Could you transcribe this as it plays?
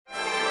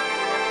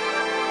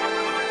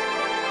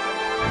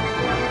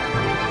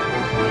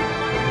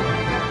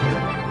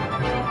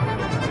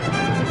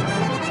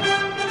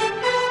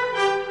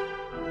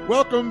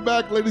Welcome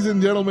back, ladies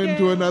and gentlemen,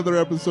 to another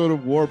episode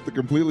of Warp, the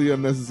completely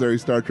unnecessary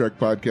Star Trek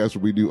podcast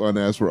where we do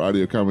unasked for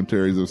audio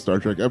commentaries of Star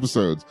Trek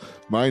episodes.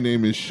 My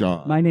name is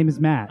Sean. My name is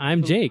Matt.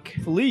 I'm Jake.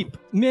 Philippe.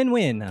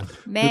 Minwin.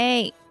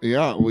 May.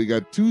 Yeah, we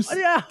got two.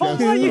 Yeah,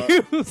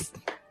 guest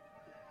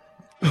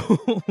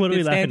what are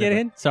we laughing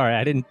at? Sorry,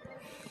 I didn't.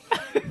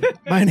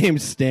 My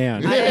name's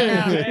Stan. I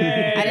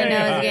didn't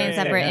know it was getting a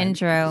separate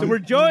intro. So we're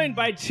joined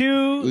by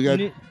two. We got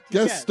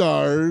guest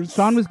stars.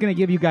 Sean was going to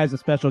give you guys a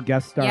special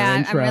guest star Yeah, I'm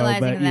intro, realizing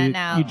but that you,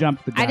 now. you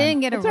jumped the gun. I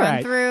didn't get a It's all run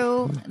right.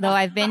 through, though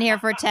I've been here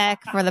for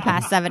tech for the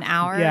past 7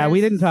 hours. Yeah,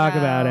 we didn't talk so-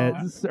 about it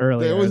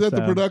earlier. They was at the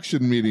so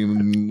production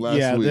meeting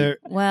last week.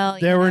 Well,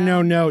 there you were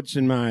know, no notes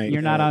in my.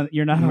 You're not on.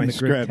 You're not my on the group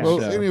script. text. Well,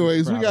 So,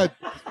 anyways, problem.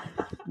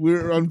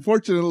 we're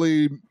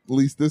unfortunately, at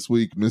least this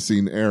week,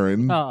 missing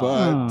Erin, Oh.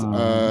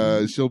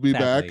 but she'll be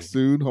Sadly. back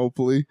soon,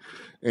 hopefully.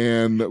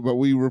 But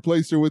we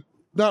replaced her with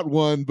not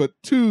one but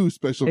two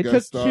special It took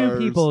guest stars.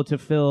 2 people to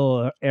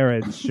fill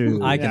Aaron's shoes.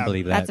 I can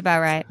believe that. That's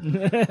about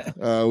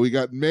right. We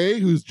got May,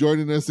 who's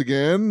joining us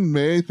again.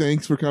 May,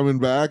 thanks for coming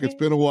back. It's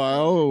been a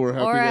while. We're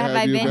happy Or to have have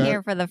I you been back.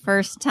 here for the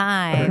first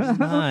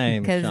time?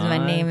 Because my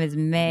name is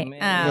May.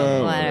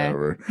 Oh,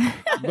 whatever. Whatever.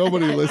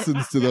 Nobody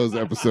listens to those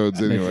episodes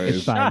It's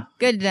anyways. fine.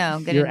 Good to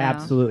know. Good You're to know.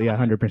 absolutely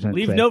 100%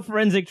 Leave safe. no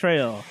forensic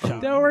trail.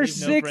 There were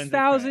Leave no forensic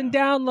 6,000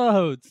 trail.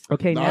 downloads.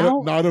 Okay,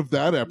 Not of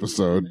that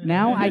episode.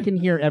 now I can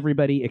hear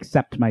everybody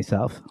except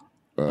myself.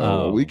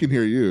 We can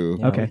hear you.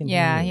 Okay.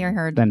 Yeah, you're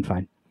heard. Then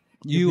fine.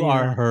 You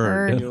are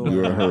heard.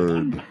 You are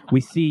heard. We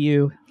see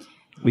you.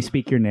 We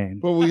speak your name.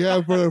 But we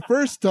have, for the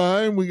first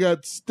time, we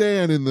got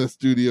Stan in the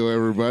studio,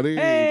 everybody.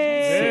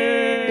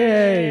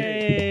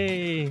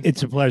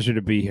 It's a pleasure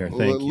to be here.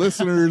 Thank you.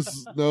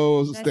 Listeners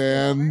know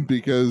Stan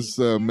because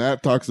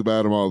Matt talks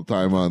about him all the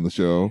time on the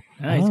show.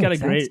 He's got a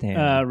it's that great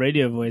Stan.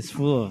 radio voice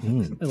full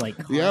of like.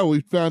 Yeah,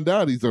 we found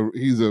out he's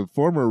a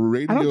former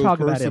radio I don't talk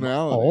about him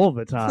personality. all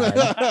the time.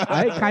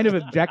 I kind of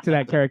object to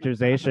that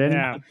characterization.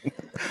 Yeah.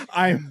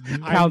 I'm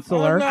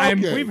counselor.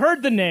 Okay. We've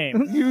heard the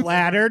name.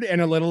 Flattered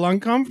and a little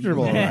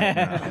uncomfortable.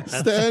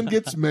 Stan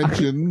gets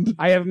mentioned.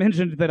 I have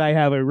mentioned that I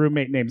have a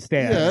roommate named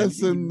Stan.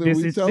 Yes, and this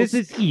we is tell- this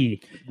is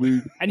he.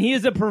 And he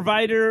is a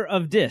provider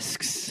of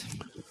discs.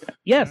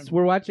 Yes,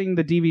 we're watching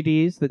the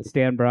DVDs that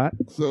Stan brought.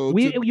 So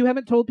You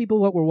haven't told people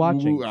what we're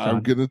watching. I'm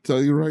Sean. gonna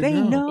tell you right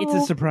now. It's a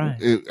surprise.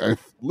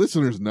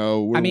 Listeners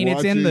know. We're I mean,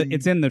 watching,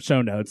 it's in the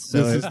show notes.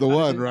 So This is the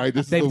one, right?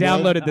 This is they've the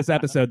one. downloaded this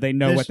episode. They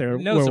know This- what they're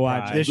no we're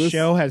surprise. watching. This This-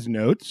 show has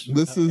notes.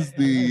 This is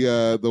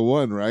the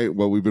one, right?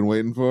 What we've been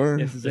waiting for.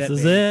 This is This it.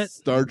 is it.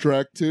 Star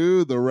Trek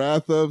II: The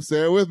Wrath of.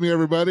 Say it with me,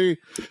 everybody.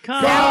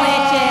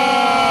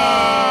 Sandwiches!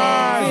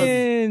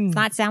 It's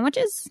not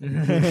sandwiches?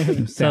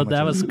 So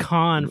that was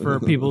con for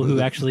people who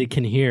actually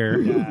can hear.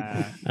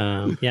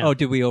 Yeah. Oh,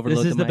 did we overload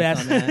This is the mic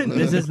best. on that?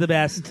 This is the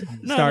best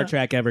Star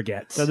Trek ever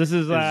gets. So this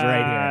is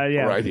right here.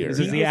 Yeah. Right here. This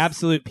is the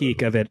absolute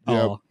peak of it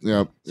all.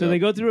 Yep. So they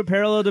go through a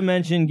parallel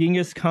dimension.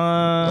 Genghis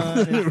Khan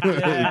is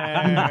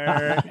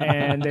there,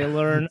 and they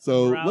learn.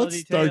 So morality let's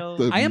start tales.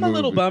 the. I am a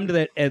little movie.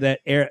 bummed that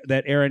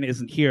Aaron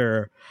isn't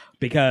here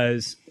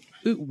because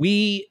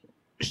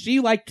she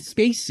liked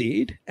Space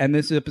Seed, and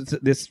this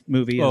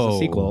movie is a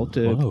sequel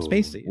to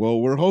Space Seed. Well,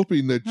 we're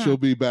hoping that she'll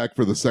be back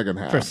for the second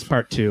half. For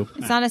part 2.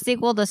 It's not a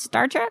sequel to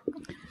Star Trek?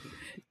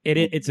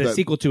 It's a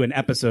sequel to an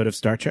episode of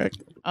Star Trek.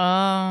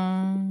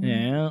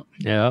 Yeah.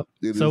 Yep.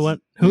 It So is-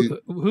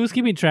 who's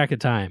keeping track of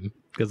time?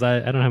 Because I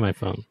don't have my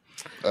phone.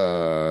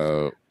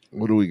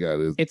 What do we got?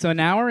 It's an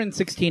hour and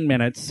 16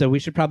 minutes, so we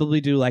should probably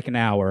do like an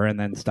hour and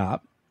then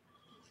stop.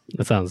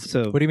 That sounds.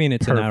 So What do you mean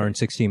it's Perfect. an hour and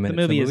 16 the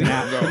minutes? movie is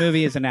the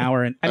movie is an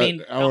hour and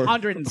hour-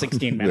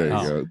 116 There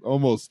minutes. you go.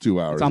 Almost 2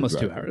 hours. It's almost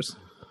exactly. 2 hours.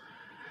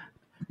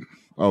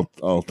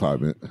 I'll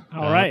time it.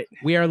 All right.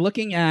 We are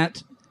looking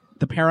at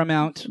the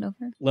Paramount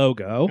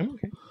logo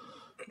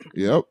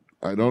Yep.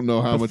 I don't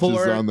know how much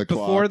is on the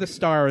clock. before the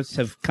stars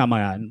have come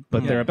on,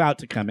 but they're about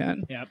to come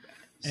in. Yep.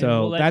 And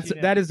So we'll let you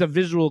know. that is a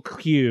visual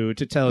cue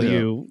to tell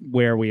you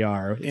where we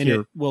are if And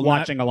you're it will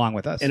watching along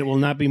with us. And it will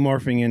not be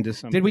morphing into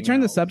something. Did we turn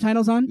the else.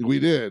 subtitles on? We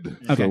did.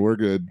 Okay. So we're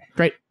good.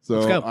 Great. So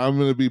Let's go. I'm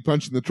going to be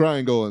punching the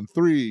triangle in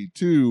 3,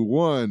 2,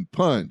 1,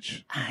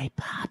 punch.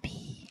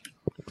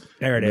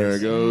 There it There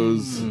is. it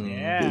goes.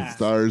 Yeah. The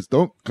stars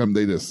don't come;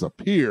 they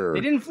disappear.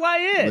 They didn't fly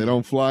in. They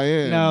don't fly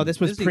in. No, this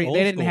was This is pre. old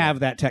They didn't school. have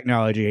that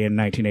technology in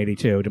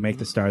 1982 to make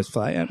the stars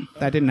fly in.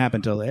 That didn't happen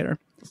until later.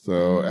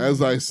 So,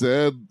 as I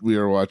said, we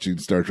are watching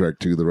Star Trek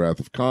II: The Wrath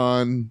of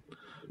Khan.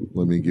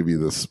 Let me give you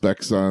the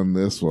specs on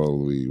this while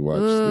we watch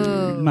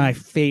the. Ooh. My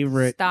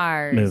favorite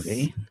Stars.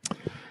 movie.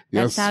 That's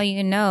Yes. how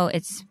you know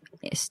it's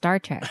Star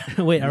Trek.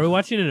 Wait, are we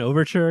watching an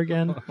overture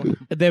again?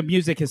 The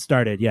music has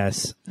started.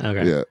 Yes,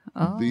 Okay. Yeah.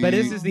 Oh. but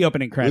this is the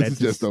opening credits.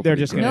 just They're opening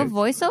just No gonna.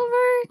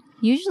 voiceover?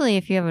 Usually,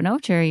 if you have an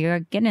overture, you're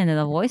getting into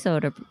the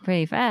voiceover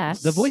pretty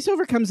fast. The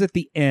voiceover comes at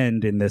the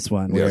end in this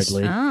one. Yes.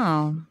 Weirdly,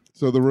 Oh.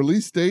 So the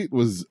release date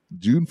was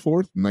June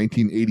 4th,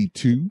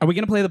 1982. are we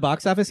gonna play the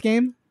box office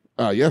game?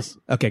 Yes.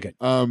 Okay, good.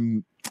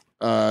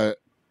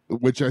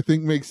 Which I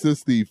think makes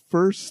this the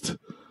first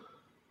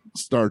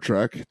Star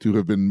Trek to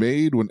have been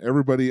made when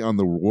everybody on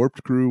the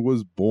warped crew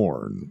was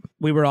born.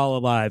 We were all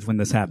alive when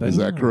this happened. Is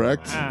that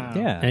correct? Wow.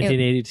 Yeah.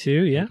 1982,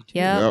 yeah.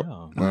 Yep.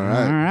 All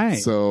right. All right.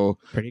 So,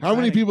 Pretty how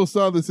many exciting. people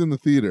saw this in the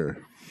theater?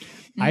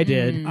 I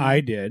did. I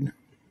did.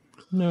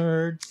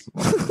 Nerds.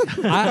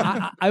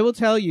 I will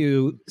tell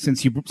you,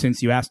 since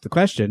you asked the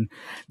question,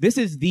 this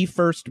is the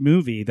first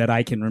movie that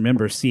I can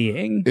remember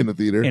seeing In the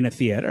theater? in a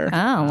theater.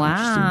 Oh,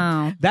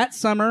 wow. That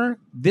summer,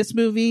 this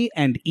movie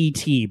and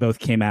E.T. both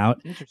came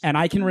out, and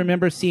I can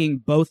remember seeing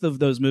both of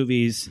those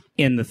movies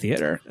in the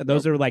theater.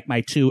 Those are like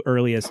my two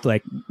earliest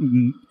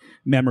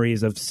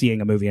memories of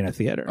seeing a movie in a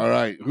theater. All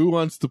right. Who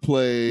wants to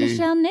play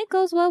Michelle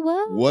Nichols,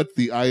 what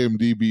the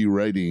IMDb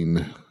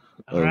rating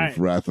of right.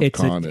 Wrath of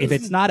Khan is? If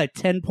it's not a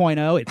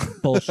 10.0, it's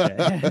bullshit.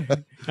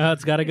 Oh,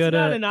 it's got to go It's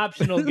not to an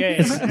optional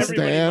game. Everybody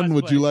Stan, must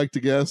would play. you like to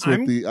guess what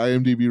I'm- the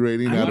IMDb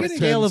rating I'm out gonna of 10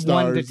 scale of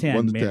 1 to stars? 10,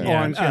 1 to maybe. 10. Oh,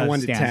 on scale of 1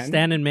 to Stan. 10.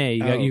 Stan and May.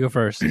 You go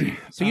first.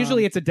 So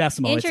usually it's a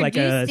decimal. It's like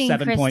a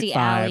Introducing Christy 7.5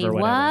 Alley. or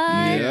whatever.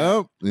 What?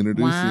 Yep.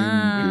 Introducing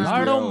Wow. Kirstie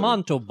Ricardo Alley.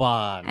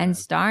 Montalban. And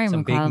starring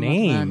Some big Macaulay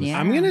Culkin, names. yeah.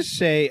 I'm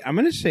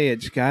gonna say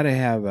it's got to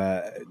have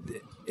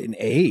an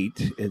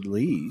 8 at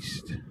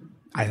least.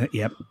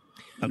 Yep.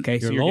 Okay,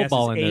 so You're your guess is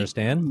lowballing there, 8.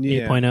 Stan.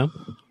 Yeah. 8.0.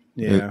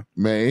 Yeah.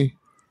 May.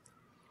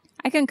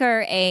 I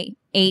concur.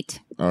 8,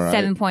 All right.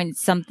 7 point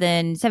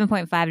something,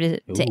 7.5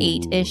 to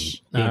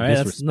 8-ish. All right,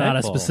 that's not a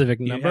Disrespectful. specific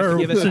You have, number.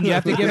 to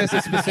give us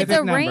a specific It's a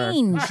number.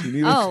 range. You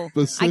need a Oh, I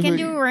specific- can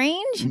do a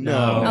range?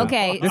 No.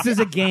 Okay. This is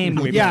a game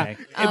we Yeah. play.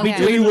 Okay.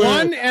 Between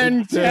 1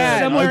 and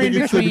 10. Somewhere I think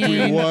in it's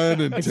between- 1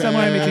 and 10. It's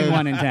somewhere in between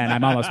 1 and 10.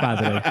 I'm almost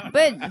positive.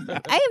 But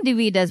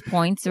IMDb does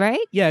points, right?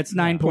 Yeah, it's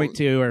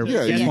 9.2 or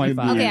Yeah, you can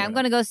 6.5. do- Okay, I'm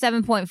going to go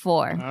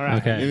 7.4. All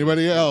right. Okay.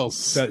 Anybody else?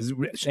 So it's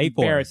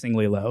 8.4.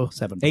 embarrassingly low.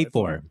 7.4.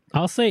 8.4.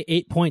 I'll say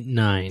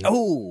 8.9.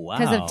 Oh, wow.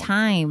 Because of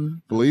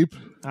time. Bleep.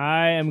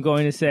 I am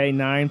going to say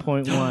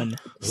 9.1.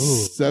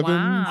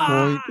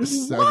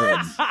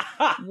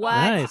 7.7. What?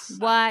 Nice.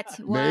 What?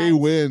 May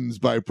wins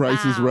by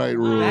Price is Wow. Right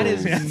rule. That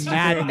is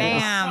madness.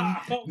 Bam.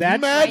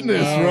 That's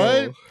madness,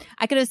 right?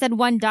 I could have said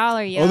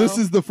 $1, yo. Oh, this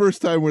is the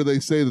first time where they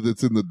say that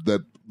it's in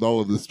that all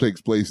of this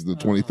takes place in the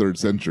 23rd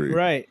century.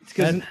 Right. It's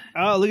 'cause-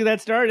 look at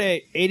that start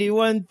date.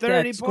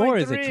 8130.3. That score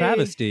is a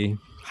travesty.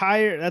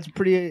 Higher. That's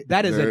pretty.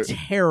 That is There- a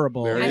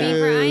terrible. there I it mean,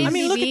 for is. IMDb, I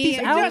mean, look at these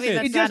a movie outfits.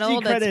 that's It not just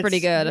old, that's pretty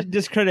good.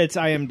 Discredits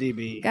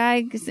IMDb.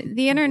 Guys,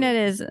 the internet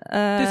is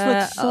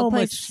looks so a place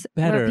much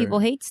better. where people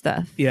hate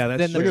stuff. Yeah, that's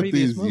Then the Look at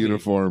previous these movie.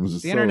 uniforms.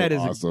 It's the so internet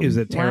awesome. is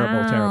a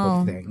terrible, Wow.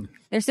 terrible thing.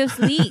 They're so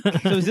sleek.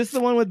 So is this the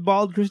one with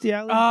bald Christy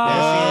Alley?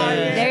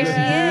 There she is.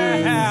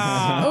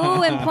 Yeah.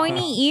 Ooh, and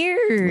pointy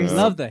ears.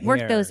 Love the Work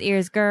hair. those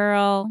ears,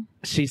 girl.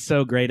 She's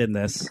so great in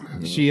this.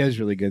 She is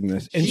really good in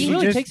this. And She she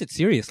really just, takes it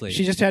seriously.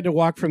 she just had to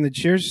walk from the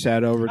Cheers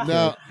set over to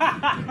Now,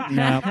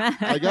 No,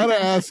 I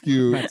gotta ask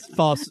you. that's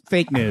false,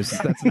 fake news.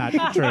 That's not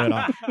true at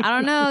all. I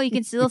don't know. You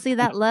can still see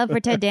that love for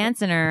Ted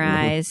Danson in her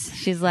eyes.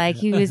 She's like,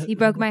 he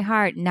broke my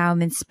heart. Now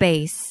I'm in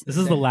space. This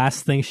is the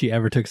last thing she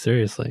ever took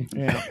seriously.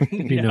 Yeah.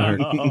 You know her.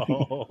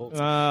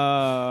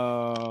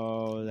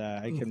 Oh,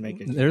 I can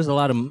make it. There's a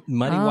lot of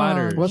muddy Oh.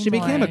 waters. Well, she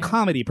became a Boy.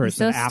 comedy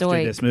person so after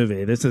stoic. this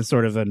movie. This is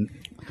sort of an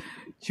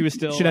She was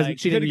still. She doesn't- Like,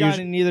 she could didn't have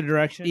gone in either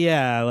direction.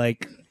 yeah,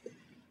 like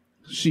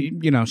she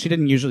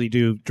didn't usually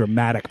do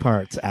dramatic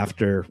parts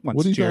after. Once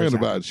What are you Cheers talking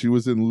happened. about? She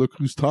was in Look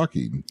Who's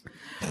Talking.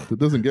 It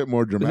doesn't get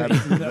more dramatic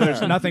than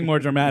There's that. nothing more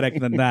dramatic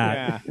than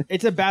that. Yeah.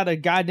 It's about a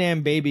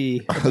goddamn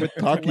baby. A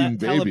talking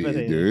baby,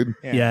 telepathy. dude.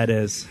 Yeah, it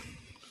is.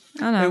 I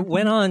don't know. It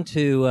went on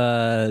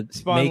to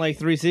Spawned make, like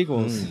 3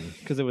 sequels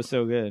because it was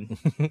so good.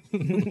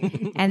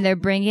 And they're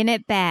bringing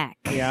it back.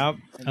 Yeah.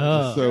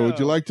 Oh. So, would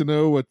you like to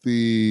know what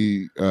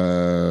the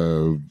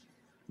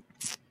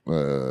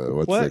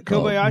what's What? it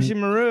called? Kobayashi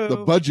Maru. The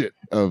budget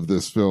of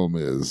this film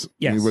is.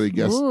 Yes. Anybody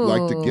guess? Ooh.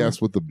 Like to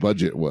guess what the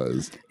budget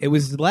was? It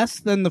was less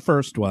than the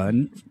first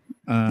one.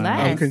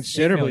 Less.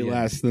 considerably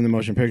less than the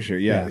motion picture.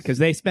 Yeah, Yeah. because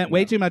they spent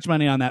way too much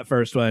money on that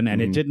first one,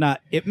 and it did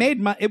not. It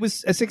made. It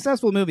was a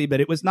successful movie, but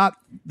it was not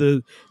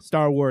the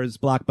Star Wars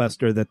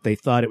blockbuster that they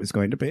thought it was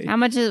going to be. How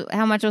much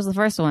was the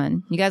first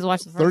one? You guys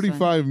watched the first one?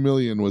 35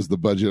 million was the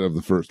budget of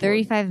the first one.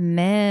 35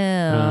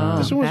 mil.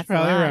 This one was That's a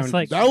probably lot. around It's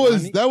like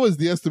That was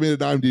the estimated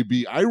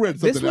IMDb. I read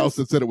This something else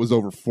that said it was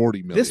over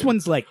 40 million. This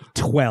one's like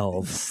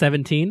 12.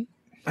 17.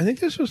 I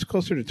think this was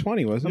closer to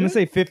 20, I'm wasn't going it? to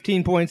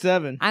say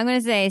 15.7. I'm going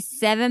to say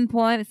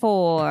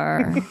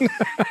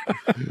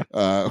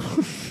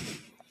 7.4.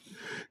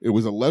 It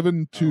was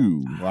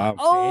 11.2. Wow.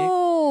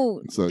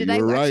 Oh, So did you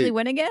I were actually right.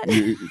 win again?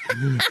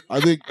 I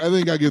think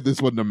I give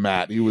this one to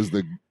Matt. He was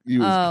Oh.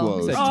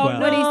 close. Said Oh,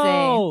 12. What do you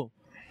say?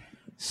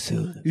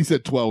 He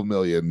said 12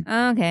 million.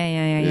 Okay,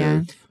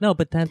 yeah. No,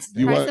 but that's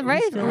You Price want- of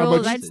Right how rules,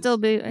 much- I'd still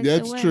be. I'd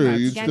That's still win. true. I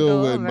You can't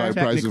still go win over. by Price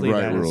of Technically,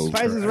 Right that is rules.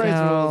 Price is So-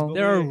 Right rules.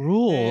 there are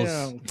rules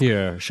Yeah.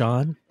 here,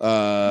 Sean.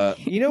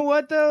 You know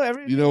what, though?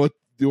 You know what?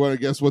 Do you want to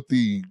guess what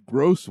the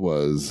gross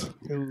was?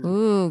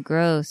 Ooh,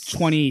 gross.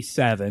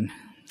 27.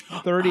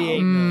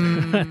 38.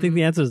 I think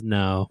the answer is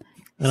no.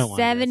 I don't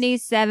want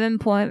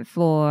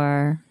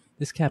 77.4.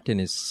 This captain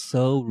is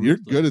so You're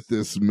ruthless. good at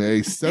this,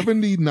 May.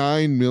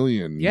 79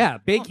 million. Yeah,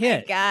 big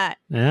hit. God,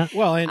 Yeah.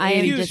 Well, in I am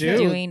 82, just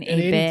doing in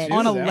a bit. 82,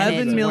 On that was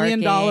 $11 a-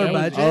 million working.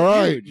 budget. All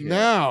right, Huge,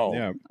 now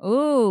yeah.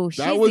 Ooh,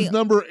 she's that was the-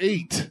 number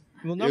 8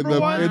 Well, in number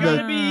the, one's in gotta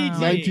the be E.T.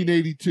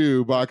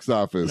 1982 box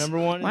office. Number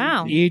one.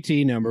 Wow.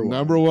 E.T. number one.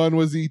 Number 1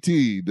 was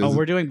E.T. Oh,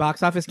 we're doing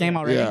box office game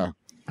already? Yeah.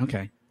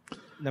 Okay.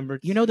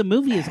 Number You know, the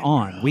movie is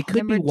on. We could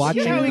Number be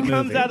watching See two. how the he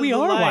comes movie. out of We the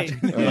are light.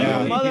 watching.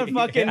 Yeah,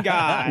 motherfucking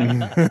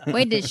guy.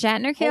 Wait, did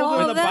Shatner kill all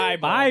Holding of the them?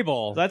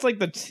 Bible. That's like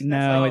the.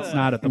 No, that's it's like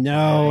not at the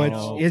No,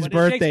 Bible. it's his But it's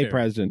birthday Shakespeare.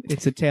 present.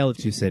 It's a Tale of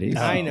Two Cities.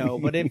 I know,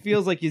 but it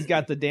feels like he's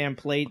got the damn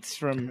plates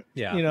from,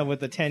 Yeah. with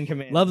the 10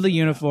 Commandments. Love the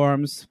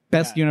uniforms.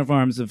 Best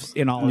uniforms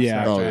in all of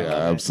Yeah. Star Oh Trek. yeah,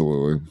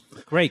 absolutely.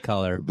 Great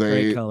color.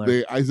 They, color.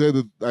 they. I said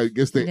that. I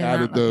guess they Did not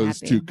added look those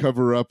happy. to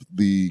cover up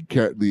the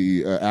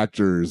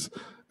actors,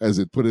 as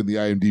it put in the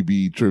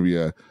IMDb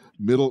trivia.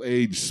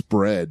 Middle-aged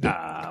spread.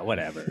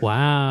 Whatever.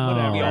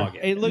 Wow. Whatever.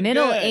 It looked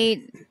Middle good.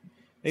 8.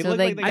 They So look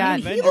they like they got got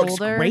He Avengers. looks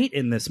older. great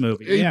in this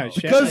movie. Yeah,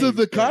 because of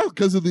Shatner-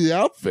 because of the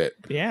outfit.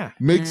 Yeah.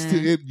 Makes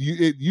it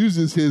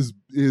uses his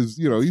he's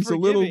a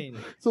little Forgiving.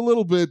 it's a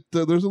little bit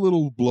there's a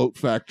little bloat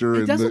factor It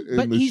in doesn't- the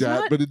but the he's shot,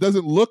 not- but it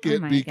doesn't look Oh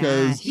it my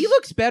because gosh. He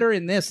looks better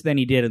in this than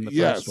he did in the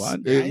yes, first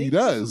one. he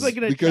does Looks like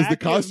an because the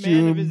attractive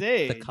man of his costume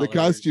age. The the colors.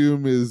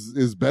 costume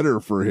is better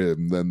for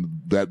him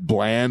than that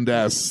bland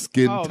ass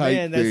skin Oh tight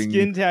man, that thing.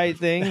 skin tight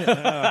thing.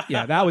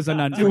 Yeah, that was an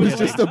It unforgiving. was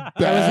just a that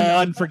was an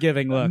bad.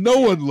 unforgiving look. No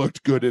one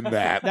looked good in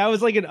that. That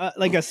was like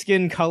a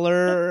skin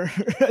color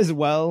as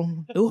well.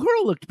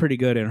 Uhura looked pretty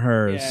good in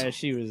hers. Yeah,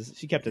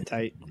 she kept it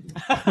tight.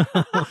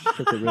 She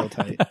kept it real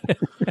tight.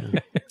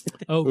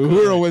 Oh,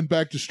 Uhura went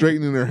back to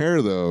straightening her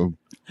hair though.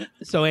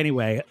 so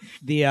anyway,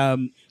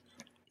 the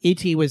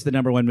E.T. was the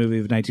number one movie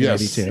of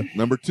Yes, 1982.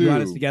 number You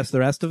want us to 2. guess the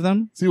rest of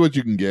them? See what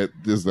you can get,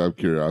 just out of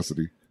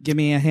curiosity. Give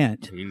me a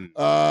hint.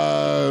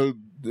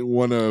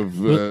 One of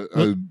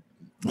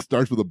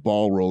starts with a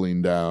ball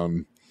rolling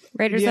down.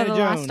 Raiders Indiana of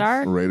the Lost Jones.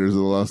 Ark. Raiders of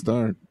the Lost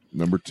Ark.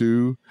 Number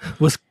 2.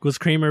 Was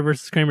Kramer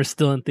versus Kramer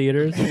still in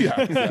theaters? Yeah,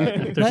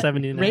 exactly. They're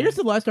 79. Raiders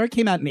of the Lost Ark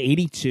came out in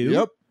 82.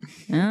 Yep.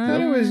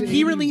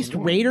 He released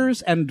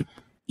Raiders and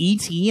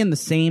E.T. in the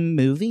same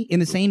movie in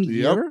the same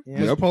year. Yeah.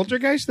 Was Yep.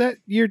 Poltergeist that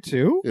year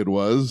too? It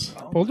was.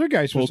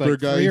 Poltergeist was like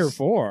 3 or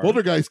 4.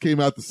 Poltergeist came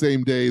out the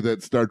same day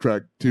that Star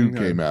Trek 2 Okay.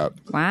 came out,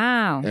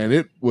 Wow. and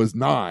it was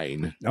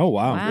 9. Oh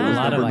wow. Wow. A was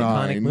lot of number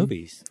iconic 9.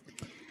 movies.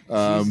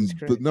 Jesus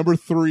The Christ. number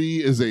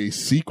 3 is a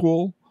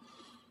sequel.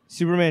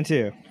 Superman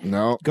 2.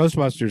 No,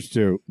 Ghostbusters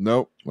too.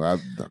 no,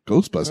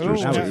 Ghostbusters. Oh,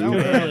 too. that was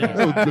early.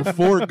 That was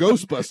before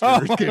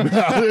Ghostbusters came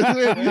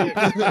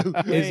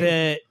out. Is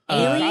it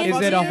Aliens?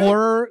 is it a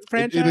horror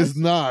franchise? It is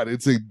not.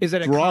 It's a Is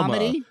it a drama.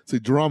 comedy? It's a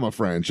drama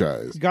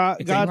franchise. It's a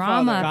Godfather.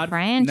 Drama God-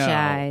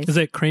 franchise. Is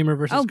it Kramer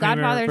versus Oh,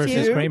 Kramer Godfather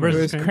versus too? Kramer It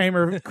versus was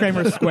Kramer?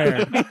 Kramer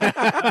Square.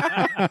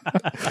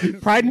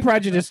 Pride and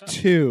Prejudice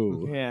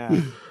 2.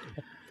 Yeah.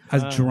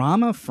 A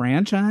drama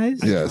franchise?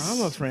 Yes.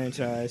 Drama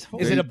franchise.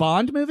 Is it a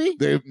Bond movie?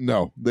 They've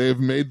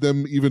made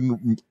them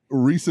even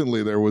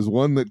recently. There was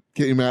one that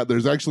came out.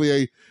 There's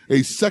actually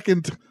a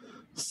second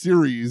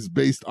series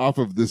based off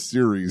of this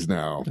series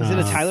now. Is it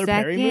a Tyler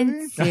Perry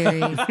movie?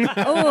 Second series.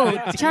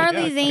 Oh,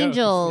 Charlie's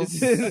Angels.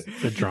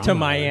 The drama. To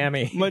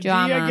Miami. Medea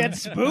Drama.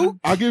 gets spooked?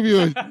 I'll give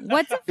you a.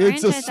 What's a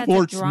It's franchise a that's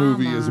sports drama?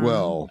 movie as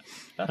well.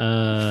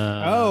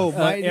 Oh,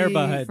 Mighty-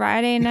 Airbud.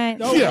 Friday Night.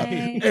 Yeah,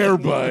 Lights.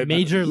 Airbud.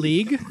 Major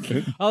League.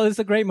 Oh, this is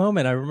a great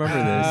moment. I remember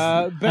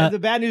this. The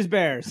Bad News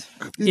Bears.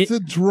 It's a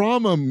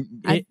drama.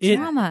 A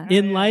drama.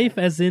 In life,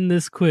 as in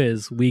this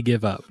quiz, we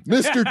give up.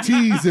 Mr.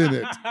 T's in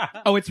it.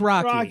 Oh, it's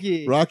Rocky.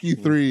 Rocky. Rocky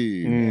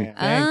 3. Thank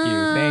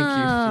you.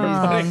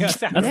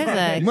 Oh, there's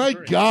a My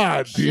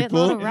God, shitload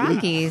people. of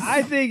Rockies.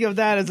 I think of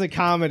that as a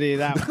comedy.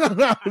 That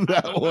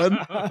That one.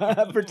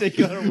 that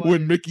particular one.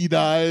 When Mickey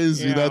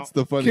dies, Yeah. that's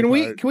the funny Can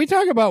we part.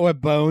 talk about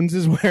what Bones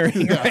is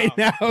wearing right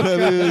now? That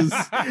is.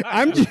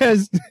 I'm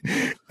just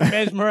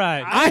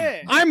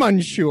Mesmerized. I'm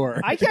unsure.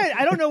 I can't.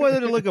 I don't know whether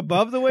to look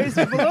above the waist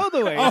or below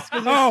the waist.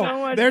 'cause there's so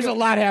much there's a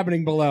lot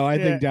happening below. I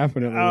Yeah. think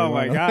definitely. Oh we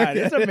my wanna God,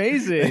 look it's at.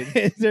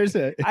 amazing. There's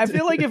a. I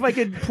feel like if I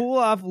could pull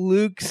off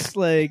Luke's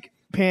like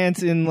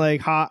pants in like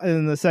hot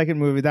in the second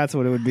movie, that's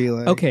what it would be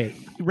like. Okay,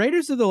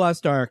 Raiders of the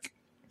Lost Ark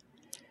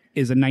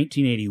is a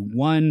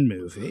 1981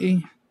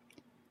 movie.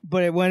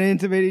 but it went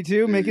into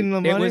 82, making the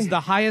money. It was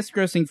the highest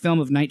grossing film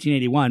of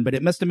 1981, but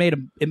it must have made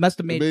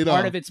made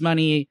part a- of its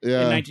money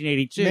Yeah. in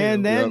 1982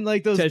 man. Then Yep.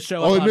 like those. to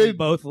show Oh, up it on made-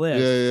 both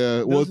lists.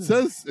 Yeah. Well,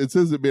 it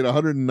says it made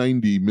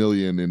 190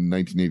 million in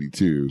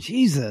 1982.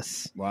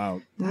 Jesus,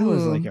 Wow. that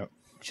was Ooh. like a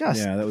just.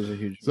 Yeah, that was a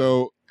huge.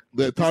 So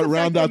the Just the fact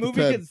round that out the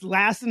movie 10. could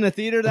last in the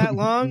theater that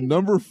long.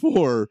 Number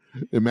 4.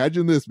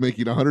 Imagine this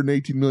making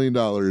 118 million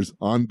dollars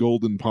on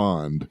Golden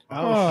Pond.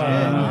 Oh, shit!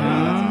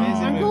 That's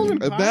amazing. On Golden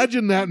Pond?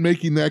 Imagine that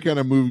making that kind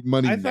of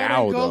money I thought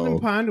now, on Golden though.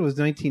 Pond was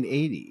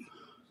 1980.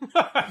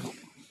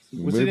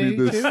 Was it Maybe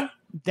 82?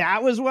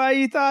 That was why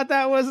you thought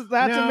that's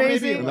No, maybe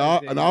amazing.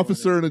 it an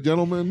officer and a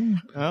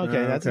gentleman.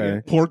 Okay, that's okay.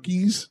 a good.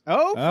 Porkies.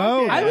 Oh,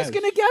 Oh, fuck yeah. I was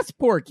going to guess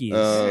Porky's.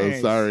 Oh,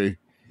 Nice. sorry.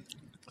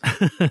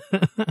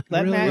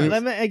 Let me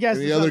I guess.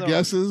 Any this other one.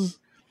 guesses?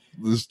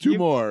 There's two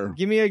more.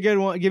 Give me a good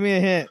one. Give me a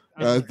hint.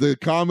 The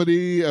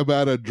comedy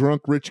about a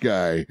drunk rich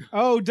guy,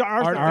 Oh,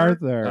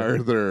 Arthur.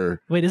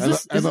 Arthur. Wait, is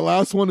this And the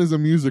last one is a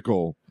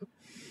musical,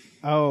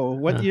 Oh,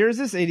 what year is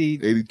this?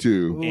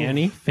 82.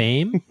 Annie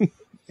Fame?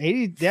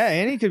 80. Yeah,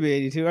 Annie could be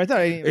 82. I thought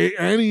 80.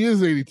 Annie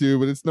is 82,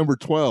 but it's number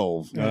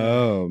 12.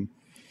 Oh.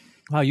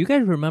 Wow, you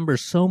guys remember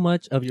so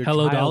much of your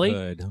Hello, Dolly?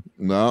 childhood.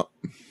 No.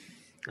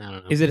 I don't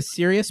know. Is it a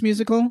serious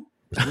musical?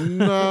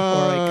 No.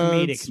 Or a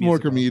comedic it's more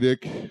musical?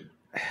 comedic.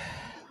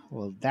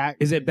 Well, that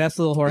Is it Best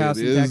Little Whorehouse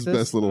It in is Texas?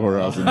 Best Little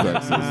Whorehouse in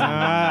Texas.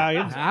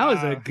 That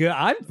was a good.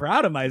 I'm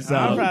proud of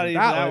myself. I'm proud of you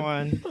for that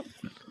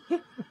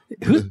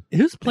one.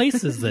 Whose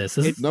place is this?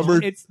 Is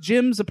It's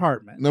Jim's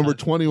apartment. Number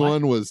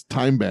 21 was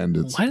Time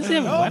Bandits. why does he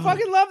have? Oh, I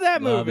fucking love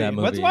that movie. Love that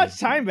Let's movie. watch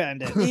Time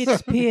Bandits.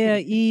 It's pure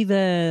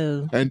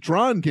evil. And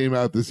Tron came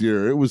out this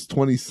year. It was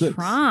 26.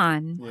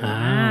 Tron.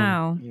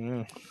 Wow.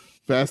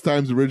 Fast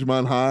Times at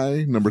Ridgemont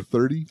High, number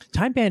 30.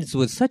 Time Bandits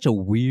was such a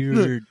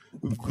weird.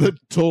 The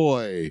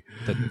Toy.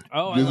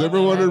 Oh, Does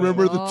everyone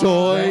remember The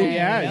Toy?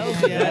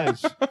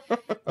 yes.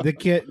 The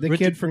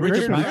kid from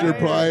Christmas. Richard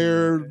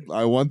Pryor,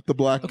 I Want the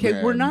Black Okay,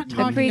 Man. we're not The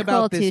talking prequel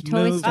about to this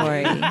Toy movie.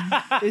 Story.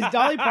 Is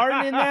Dolly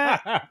Parton in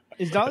that?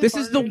 This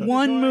is the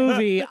one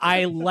movie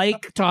I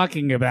like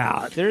talking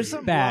about. There's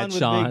some Bad, blonde with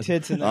Sean. big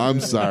tits in that. I'm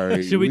movie.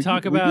 sorry. Should we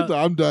talk about-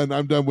 I'm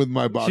done with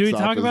my box Should we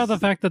talk office. about the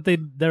fact that the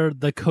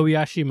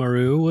Kobayashi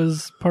Maru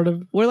was part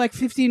of? We're like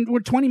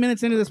 20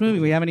 minutes into this movie.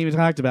 We haven't even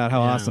talked about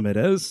how awesome it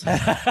is.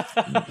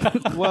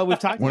 Well, we've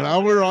talked When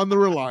about, we're on the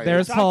Reliance.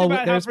 There's talked Paul.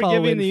 about There's how Paul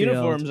forgiving the Winfield.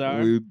 uniforms are.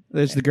 we,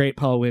 There's the great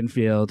Paul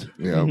Winfield.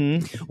 yeah.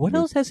 What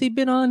else has he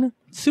been on?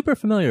 Super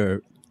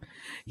familiar.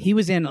 He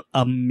was in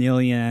a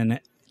million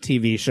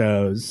TV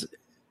shows.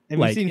 Have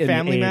like, you in seen the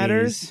Family 80s.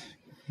 Matters?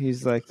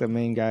 He's like the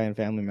main guy in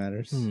Family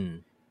Matters. Hmm.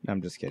 I'm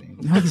just kidding.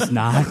 No, he's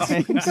not.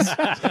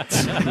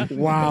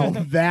 Wow,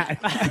 that.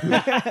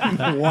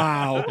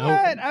 Wow.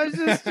 What? I was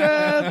just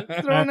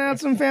throwing out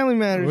some Family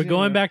Matters. We're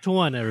going back to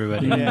one,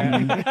 everybody.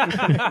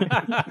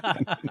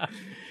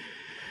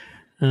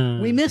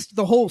 We missed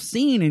the whole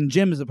scene in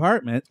Jim's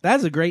apartment.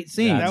 That's a great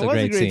scene. That's That a was a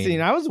great great scene.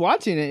 scene. I was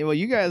watching it. Well,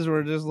 you guys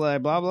were just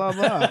like blah blah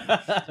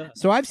blah.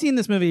 So I've seen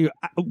this movie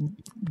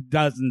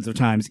dozens of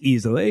times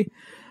easily.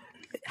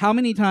 How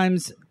many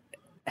times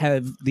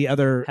have the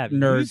other Have you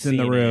nerds in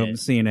the seen room it?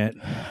 seen it?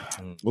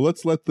 Well,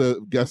 let's let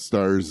the guest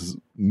stars.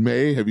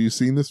 May, have you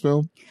seen this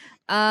film?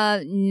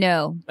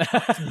 No.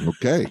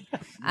 Okay.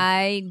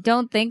 I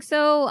don't think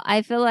so.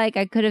 I feel like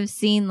I could have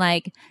seen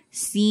like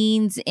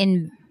scenes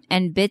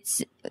and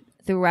bits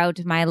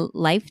throughout my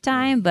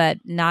lifetime, but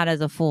not as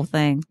a full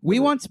thing. We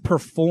once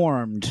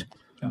performed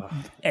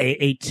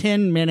a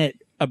 10-minute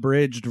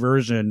abridged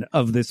version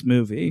of this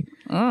movie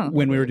Oh.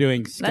 when we were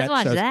doing sketch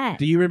watch shows. that.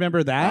 Do you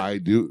remember that? I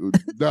do.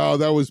 No,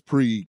 that was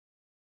pre.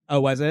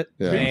 Oh, was it?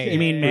 Yeah. May. You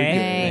mean May?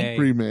 May.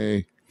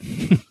 Pre-May.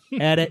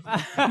 Edit.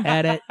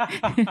 Edit.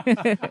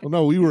 Well,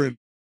 no, we were in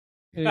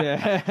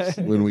Yeah.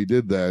 when we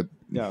did that.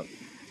 No.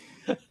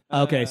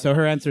 Okay, so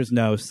her answer is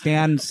no.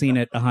 Stan's seen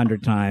it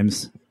 100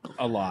 times.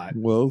 A lot.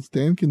 Well,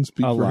 Stan can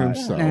speak for lot.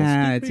 himself.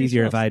 It's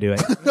easier if I do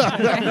it.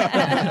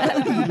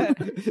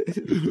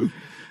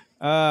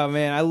 Oh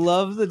man, I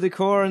love the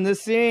decor in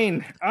this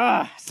scene.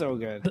 Ah, so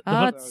good.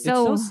 Oh, it's It's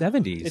so so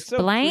 70s. It's so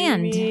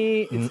bland.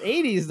 creamy. It's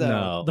 80s though.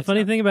 No. The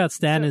funny thing about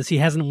Stan is he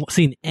hasn't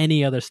seen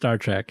any other Star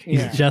Trek.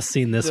 He's Yeah. just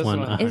seen this This one.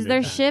 one. 100 Is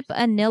their times. ship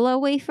a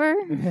Nilla wafer?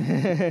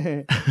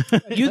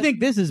 You think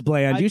this is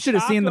bland? A You should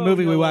have seen the Choco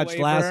movie we Nilla watched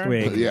wafer. last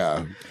week.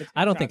 Yeah.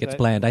 I don't think it's chocolate.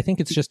 bland. I think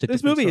it's just a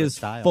This different movie sort of is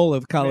style. full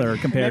of color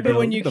compared Remember to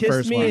when you the kissed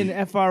first me one.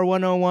 in FR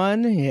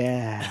 101?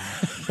 Yeah,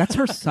 That's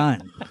her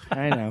son.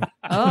 I know.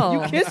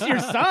 Oh. You kissed your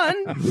son?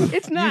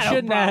 It's You not.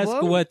 shouldn't a ask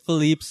problem. what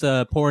Philippe's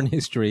porn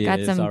history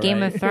Got is. some all Game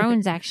right? of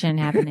Thrones action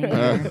happening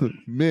here.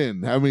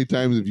 Min, how many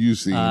times have you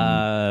seen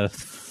A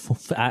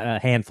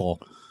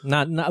handful.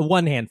 Not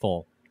one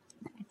handful.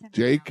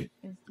 Jake?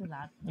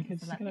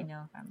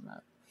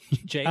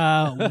 Jake.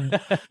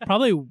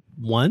 Probably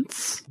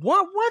once.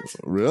 What?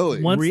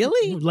 Really? Once,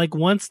 Really? Like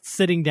once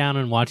sitting down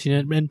and watching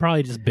it, and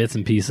probably just bits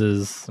and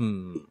pieces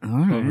Hmm. All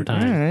right. over All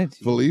time. right.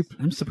 Philippe?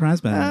 I'm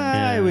surprised by that.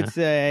 I Yeah. would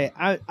say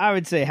I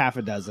would say half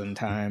a dozen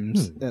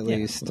times at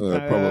least.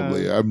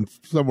 Probably. I'm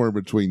somewhere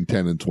between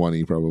 10 and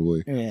 20,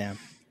 probably. Yeah.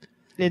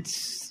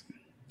 It's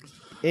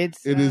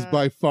It is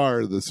by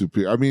far the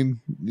superior. I mean,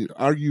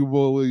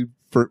 arguably,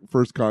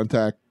 First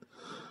Contact,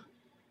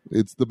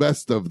 it's the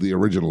best of the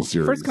original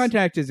series. First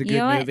Contact is a You good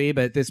know what? movie,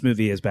 but this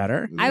movie is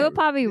better. I would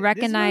probably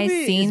recognize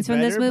scenes from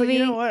this movie But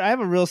you know what? I have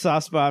a real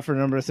soft spot for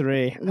number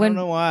 3. I When- don't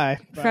know why.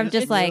 but from I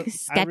just like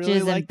I really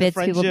sketches like and the bits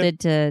people friendship,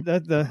 did to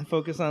the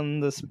focus on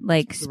this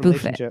like spoof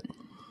it. relationship.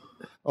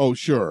 Oh,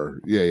 sure.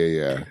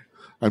 Yeah.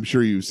 I'm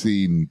sure you've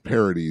seen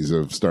parodies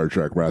of Star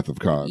Trek Wrath of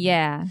Khan.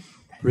 Yeah.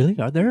 Really?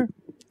 Are there?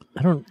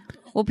 I don't.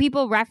 Well,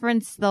 people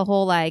reference the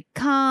whole like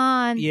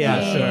con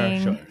Yeah,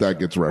 thing. sure. That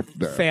gets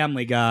referenced.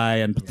 Family Guy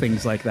and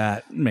things like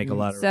that make a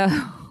lot of So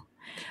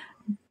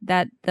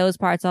that those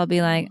parts I'll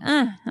be like,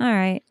 all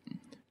right.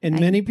 And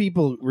many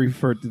people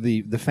refer to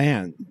the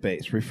fan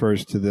base refer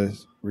to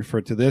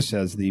this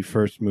as the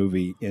first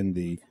movie in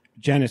the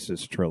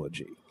Genesis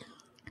trilogy.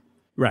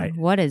 Right.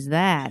 What is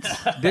that?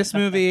 This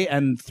movie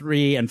and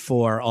 3 and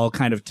 4 all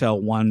kind of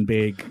tell one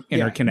big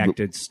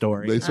interconnected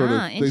story. They sort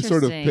of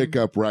interesting. pick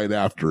up right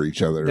after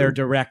each other. They're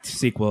direct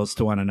sequels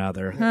to one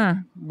another. Huh.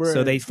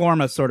 So they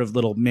form a sort of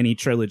little mini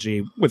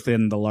trilogy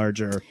within the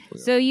larger.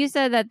 So you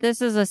said that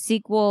this is a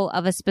sequel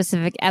of a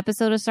specific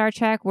episode of Star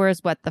Trek,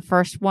 whereas the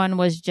first one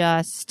was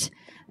just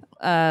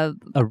A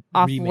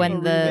off remake.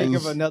 when the Remake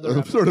of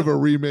another sort of a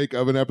remake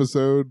of an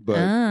episode, but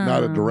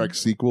not a Oh. direct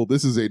sequel.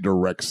 This is a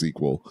direct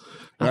sequel.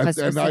 Of a And I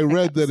specific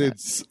read that episode.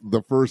 it's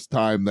the first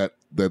time that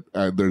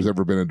there's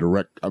ever been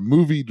a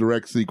movie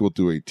direct sequel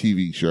to a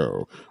TV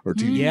show or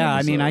TV. Yeah,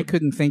 I mean, I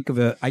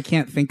episode. I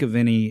can't think of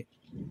any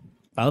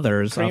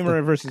others.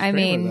 Kramer versus I Kramer,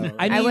 mean, though.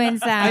 I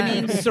wouldn't I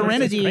sound. mean,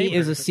 Serenity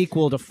is a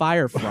sequel to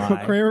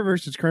Firefly. Kramer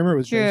versus Kramer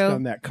was based True.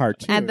 on that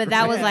cartoon. But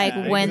that was like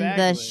when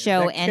the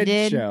show That kid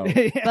ended.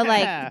 show.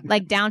 But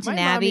like Downton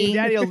My mommy Abbey and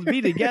daddy will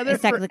be together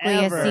is technically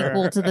forever. a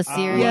sequel to the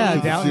series. Yeah,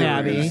 The Downton series.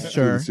 Abbey, To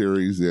sure. the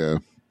series, yeah.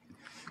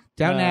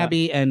 Downton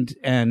Abbey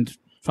and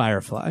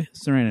Firefly,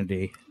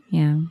 Serenity.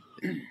 Yeah.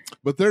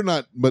 But they're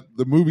not. But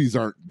the movies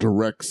aren't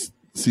direct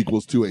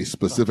sequels to a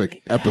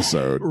specific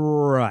episode.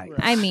 Right.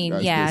 I mean,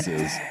 As yeah, this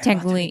is.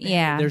 technically,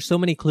 yeah. There's so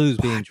many clues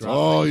being dropped.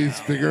 Oh, he's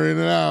figuring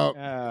it out.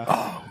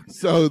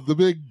 So the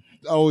big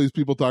always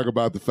people talk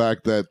about the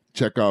fact that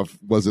Chekhov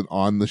wasn't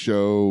on the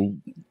show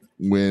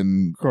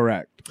when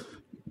Correct.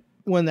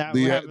 When that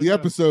the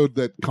episode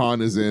that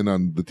Khan is in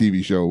on the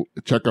TV show,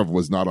 Chekhov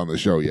was not on the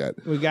show yet.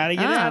 we gotta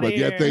get out of But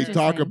here. yet they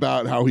talk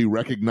about how he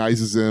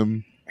recognizes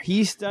him.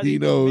 He studied. he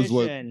knows the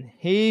what- mission.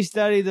 He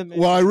studied the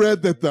mission. Well, I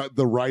read that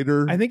the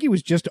writer, I think he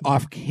was just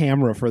off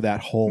camera for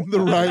that whole.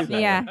 the writer,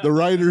 Yeah. the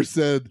writer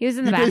said He was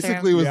in the bathroom.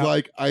 basically was Yeah.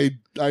 like,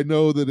 I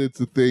know that it's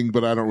a thing,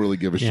 but I don't really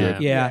give a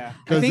shit. Yeah.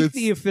 I 'Cause think it's-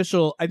 the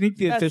official That's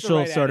the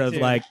right sort of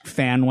attitude. like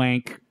fan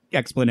wank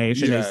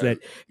explanation is Yeah. that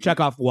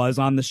Chekhov was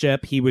on the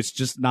ship. He was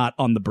just not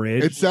on the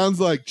bridge. It sounds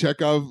like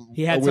Chekhov.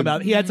 he had when,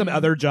 some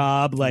other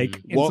job,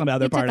 like in Well- some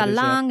other He part took a of the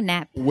ship. long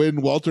nap.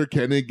 when Walter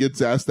Koenig gets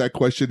asked that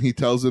question, he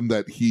tells him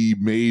that he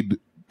made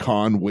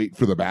Khan wait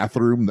for the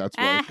bathroom. That's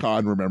why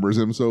Khan remembers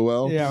him so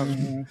well. Yeah.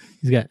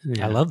 He's got.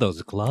 I love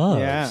those gloves.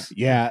 Yeah.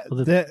 Yeah,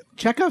 the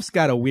Chekhov's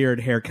got a weird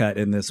haircut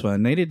in this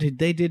one. They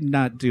did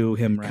not do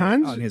him right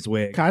Khan's on his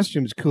wig.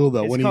 costume's cool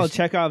though. It's when called he's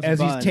Chekhov's as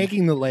bun. he's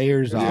taking the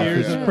layers off,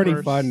 Layers it's off.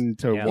 pretty fun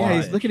to Yeah.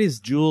 watch. Yeah, look at his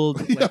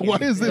jeweled. Yeah, why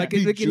is it look at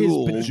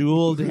bejeweled? his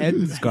bejeweled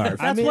headscarf.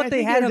 That's I what they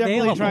think had they're definitely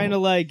available. trying to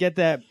like get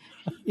that,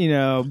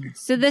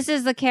 So this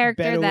is the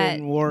character Bedouin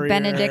that warrior.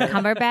 Benedict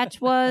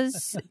Cumberbatch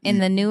was in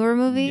the newer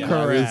movie.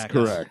 That is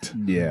correct.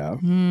 Yeah,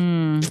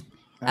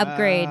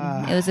 Upgrade.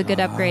 It was a good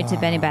upgrade to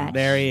Benny Batch.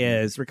 There he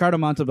is. Ricardo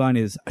Montalban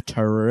is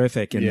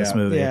terrific in this Yeah.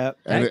 movie. Yeah.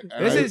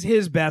 This is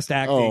his best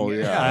acting Oh,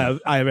 yeah.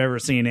 I've ever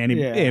seen any.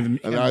 Yeah. him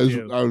And I was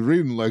do.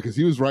 reading like because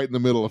he was right in the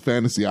middle of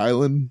Fantasy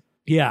Island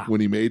Yeah. when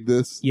he made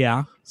this.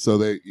 Yeah. So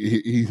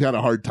he had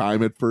a hard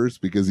time at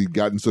first because he'd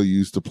gotten so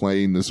used to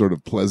playing the sort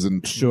of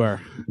pleasant,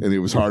 Sure. and it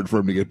was hard for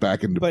him to get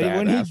back into But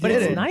when he badass. But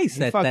did it's it, nice he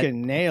that-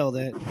 fucking nailed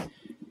it.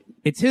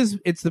 It's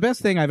the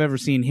best thing I've ever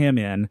seen him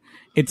in.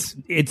 It's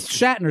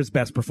Shatner's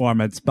best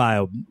performance by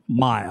a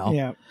mile.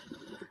 Yeah.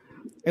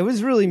 It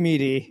was really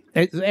meaty.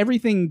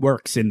 Everything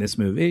works in this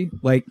movie.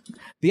 Like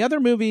the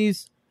other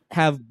movies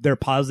have their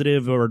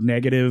positive or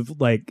negative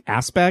like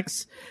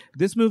aspects.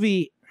 This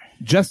movie,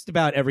 just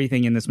about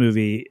everything in this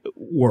movie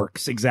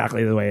works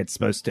exactly the way it's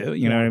supposed to.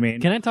 You know what I mean?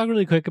 Can I talk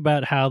really quick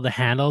about how the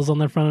handles on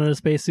the front of the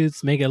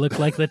spacesuits make it look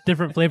like the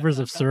different flavors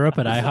of syrup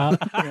at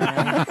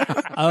IHOP?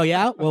 Oh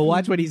yeah? Well,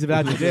 watch what he's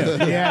about to do.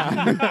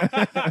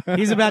 yeah.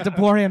 He's about to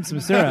pour him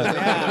some syrup.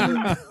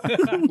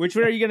 Which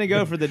way are you going to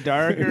go for the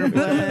darker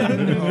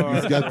blend? Or...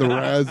 He's got the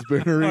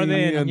raspberry Or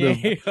the and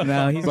the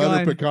No, he's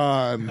butter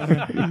going.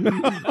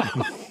 pecan.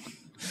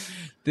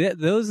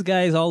 Those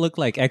guys all look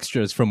like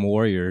extras from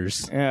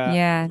Warriors. Yeah.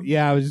 Yeah.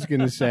 Yeah, I was just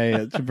gonna say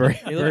it's a very,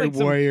 very like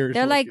some- warriors.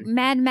 They're like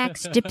Mad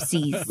Max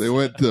gypsies They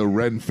went to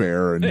Ren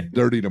Fair and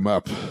dirtied him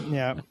up.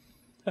 Yeah.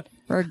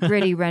 or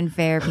gritty Ren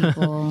Fair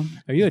people.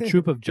 Are you a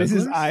troop of This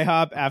jugglers? is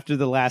IHOP after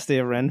the last day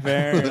of Ren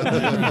Fair.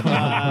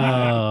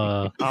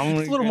 Oh,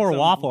 It's a little more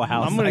Waffle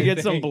House. I'm going to I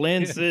get some think.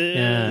 blintzes.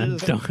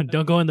 yeah.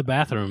 Don't go in the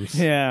bathrooms.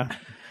 Yeah.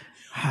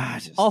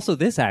 Also,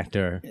 this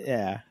actor.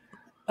 Yeah.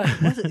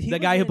 The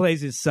guy who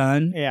plays his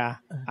son, Yeah.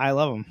 I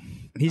love him.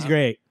 he's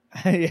great.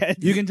 Yeah.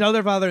 You can tell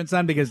they're father and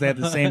son because they have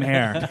the same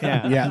hair.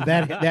 Yeah. yeah,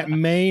 that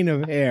mane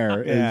of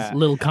hair Yeah. is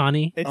Little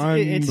Connie. It's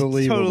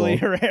Unbelievable. totally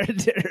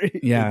hereditary.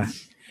 Yeah.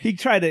 He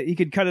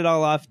could cut it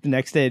all off. The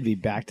next day it'd be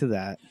back to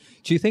that.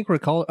 Do you think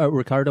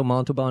Ricardo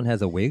Montalban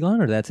has a wig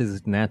on, or that's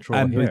his natural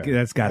hair?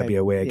 That's got to be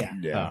a wig.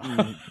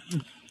 Yeah.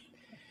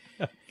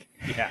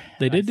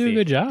 They did do a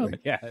good job.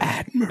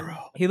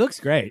 He looks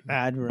great.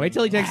 Admiral. Wait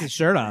till he takes his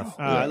shirt off.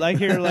 Like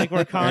here, like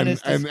where Khan And,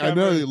 is and I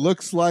know discovered- it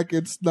looks like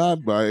it's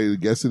not, but I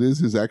guess it is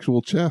his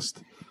actual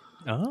chest.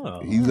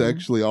 Oh. He's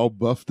actually all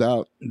buffed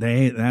out.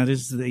 That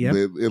is yep.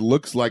 It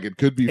looks like it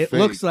could be It fake.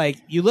 looks like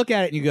you look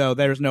at it and you go,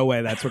 "There's no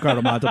way that's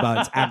Ricardo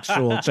Montalban's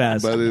actual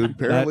chest." But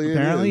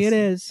apparently it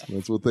is.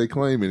 That's what they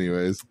claim,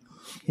 anyways.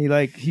 He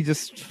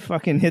just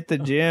fucking hit the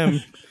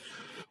gym.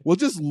 Well, it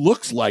just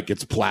looks like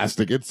it's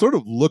plastic. It sort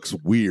of looks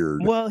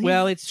weird.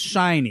 Well, it's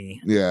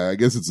shiny. Yeah, I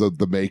guess it's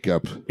the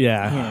makeup.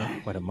 Yeah.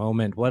 What a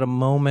moment. What a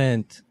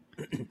moment.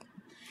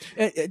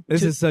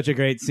 This is such a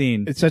great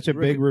scene. It's such a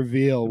big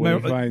reveal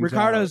when he finds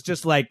Ricardo's out.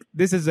 just like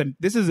this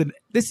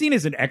scene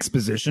is an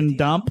exposition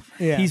dump.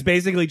 Yeah. He's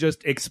basically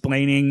just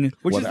explaining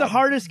Which is the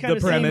hardest kind the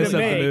of scene premise to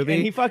of make, the movie.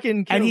 and he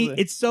fucking kills it.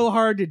 it's so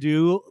hard to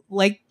do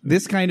like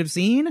this kind of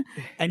scene,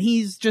 and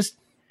he's just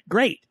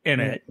great in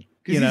it. You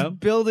Because know, he's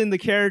building the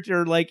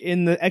character like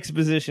in the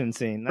exposition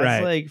scene. That's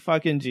Right. like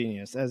fucking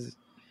genius. It is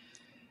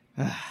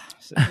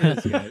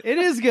good. It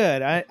is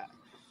good.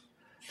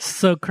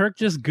 So Kirk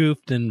just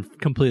goofed and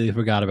completely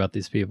forgot about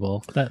these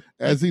people.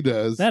 As he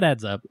does. That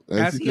adds up.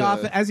 as he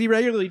does. as he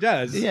regularly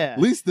does. Yeah. At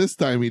least this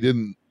time he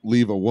didn't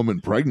leave a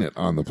woman pregnant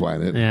on the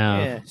planet.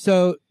 Yeah.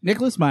 So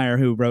Nicholas Meyer,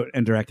 who wrote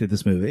and directed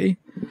this movie,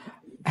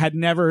 had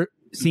never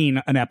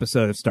seen an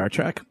episode of Star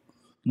Trek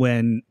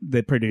when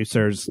the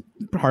producers,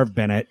 Harv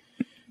Bennett,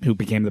 who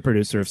became the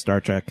producer of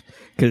Star Trek,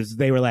 because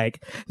they were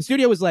like, the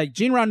studio was like,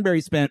 Gene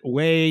Roddenberry spent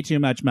way too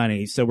much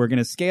money, so we're going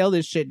to scale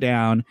this shit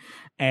down,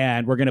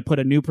 and we're going to put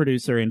a new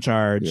producer in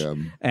charge. Yeah.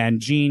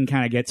 And Gene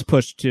kind of gets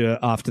pushed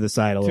off to the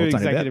side a To little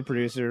tiny executive bit.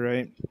 producer,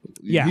 right?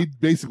 Yeah. He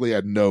basically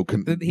had no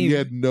he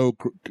had no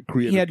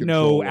creative He had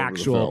control no over the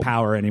actual film.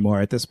 power anymore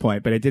at this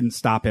point, but it didn't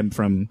stop him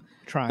from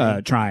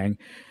Trying. trying.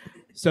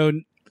 So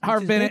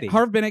Harv his Bennett, baby.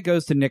 Harv Bennett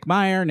goes to Nick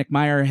Meyer. Nick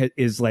Meyer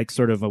is like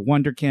sort of a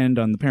wonderkind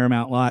on the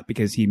Paramount lot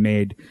because he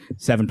made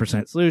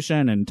 7%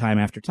 Solution and Time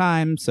After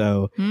Time.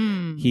 So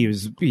he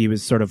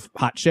was sort of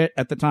hot shit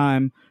at the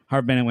time.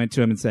 Harv Bennett went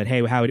to him and said,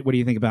 "Hey, what do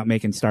you think about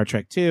making Star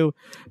Trek 2?"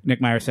 Nick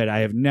Meyer said, "I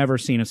have never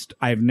seen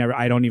I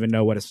don't even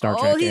know what a Star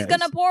Trek is." Oh, he's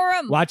gonna pour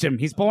him. Watch him.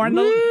 He's pouring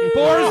he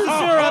pours the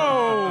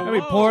syrup. Let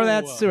me pour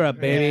that syrup,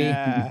 baby.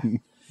 Yeah.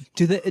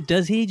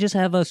 Does he just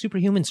have a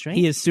superhuman strength?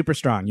 He is super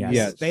strong. Yes.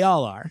 Yes. They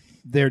all are.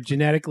 They're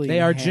genetically They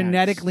are enhanced.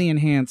 genetically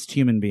enhanced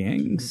human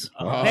beings.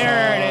 Oh.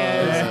 There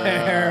it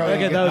is.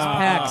 Look at those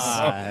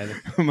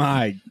pecs.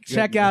 My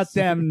Check out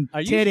them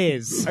Are you-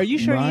 titties. Are you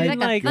sure My you Like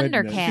didn't a like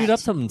Thundercat. shoot up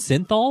some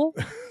synthol?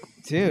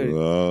 Dude.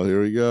 Oh, here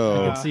we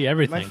go. I can see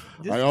everything.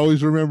 I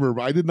always remember.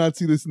 I did not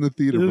see this in the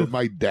theater, but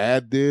my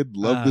dad did.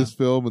 Loved this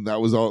film, and that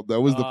was all.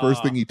 That was the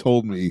first thing he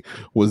told me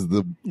was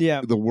the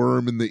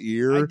worm in the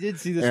ear. I did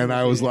see this in and the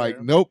I was theater.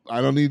 like, nope,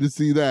 I don't need to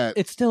see that.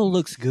 It still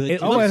looks good. It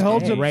too. Oh, it looks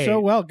holds up great. so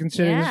well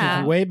considering Yeah.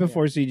 this is way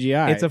before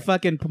CGI. It's a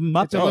fucking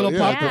muppet. It's a little yeah,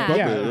 puppet. it's a puppet,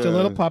 Yeah, it's a yeah.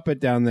 little puppet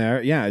down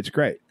there. Yeah, it's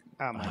great.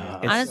 Oh my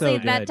God. It's Honestly,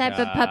 so that good. type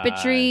of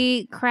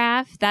puppetry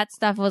craft, that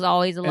stuff was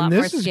always a lot And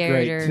more this is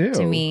great, scarier too.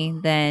 to me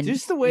than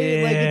Just the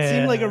way like it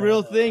seemed like a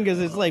real thing because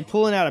it's like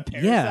pulling out a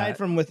parasite Yeah.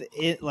 from with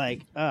it,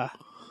 like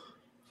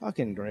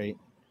fucking great.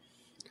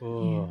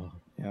 Oh.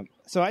 Yep.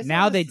 So I saw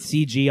Now this-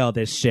 they'd CG all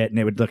this shit and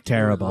it would look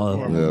terrible.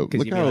 Yeah, 'Cause look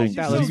you'd be how like,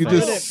 that you looks could good.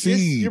 just This-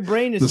 see your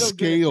brain is the so good at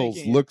scales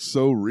making it. look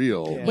so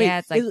real. Yeah. Wait, Yeah,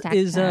 it's like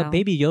is tactile.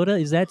 Baby Yoda,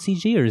 is that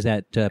CG or is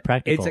that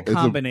practical? It's a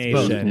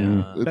combination.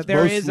 Yeah. It's But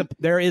there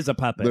is a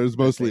puppet. There's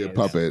mostly a It is.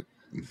 puppet.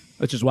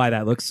 Which is why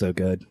that looks so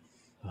good.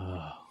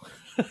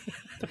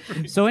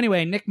 So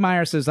anyway, Nick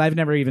Meyer says, I've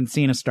never even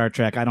seen a Star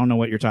Trek. I don't know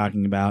what you're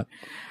talking about.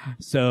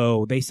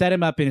 So they set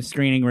him up in a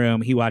screening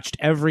room. He watched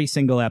every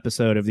single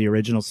episode of the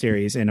original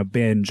series in a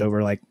binge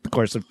over like the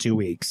course of 2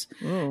 weeks.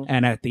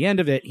 And at the end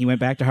of it, he went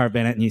back to Harv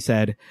Bennett and he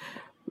said,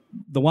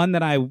 the one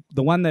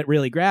that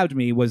really grabbed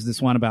me was this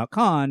one about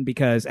Khan,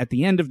 because at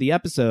the end of the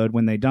episode,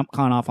 when they dump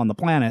Khan off on the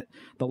planet,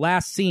 the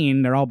last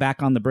scene, they're all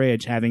back on the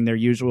bridge having their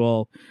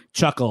usual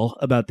chuckle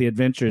about the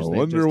adventures. I they've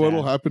wonder just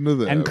what'll had. happen to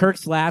them. And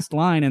Kirk's last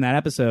line in that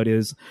episode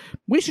is,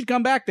 "We should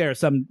come back there.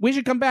 We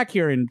should come back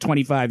here in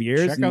 25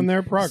 years. Check and on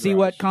their progress." See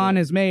what Khan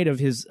has made of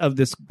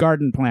this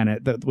garden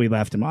planet that we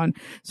left him on."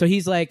 So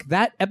he's like,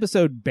 that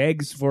episode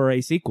begs for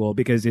a sequel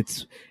because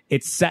it's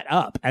set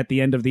up at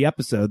the end of the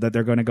episode that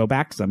they're going to go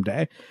back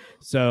someday.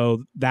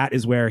 So that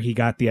is where he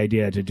got the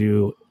idea to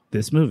do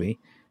this movie.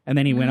 And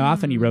then he went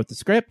off and he wrote the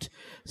script.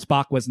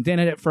 Spock wasn't in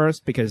it at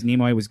first because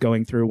Nimoy was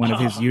going through one of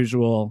his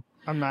usual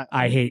I'm not.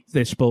 I hate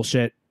this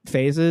bullshit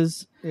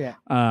phases. Yeah.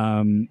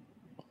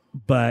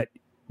 But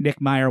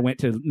Nick Meyer went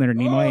to Leonard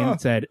Nimoy and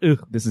said, "Ooh,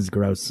 this is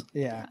gross."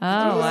 Yeah.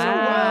 Oh,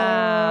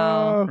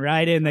 wow.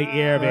 Right in the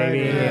ear,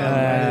 baby.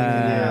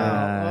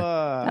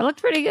 That looked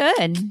pretty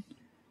good.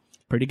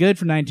 Pretty good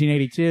for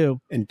 1982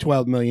 And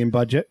 $12 million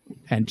budget.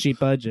 and cheap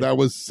budget. That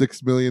was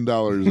 $6 million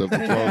of the 12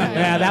 million.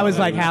 Yeah, that was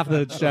like half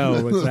the show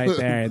was right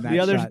there. In that The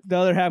other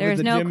half There was was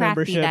the no gym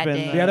crafty membership that and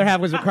day. The other half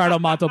was Ricardo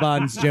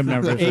Montalban's gym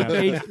membership.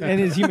 and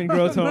his human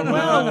growth hormone.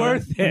 Well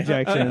worth it.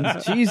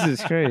 Injections.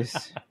 Jesus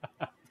Christ.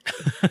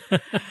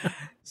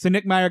 So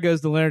Nick Meyer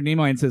goes to Leonard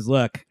Nimoy and says,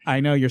 "Look,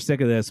 I know you're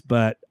sick of this,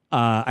 but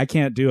I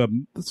can't do a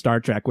Star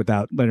Trek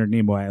without Leonard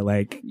Nimoy.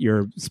 Like,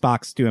 your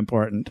Spock's too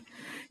important.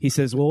 He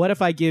says, well, what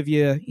if I give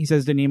you, he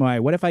says to Nimoy,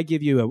 what if I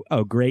give you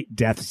a great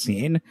death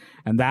scene?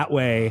 And that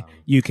way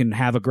you can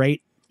have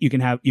you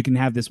can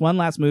have this one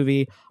last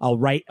movie. I'll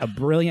write a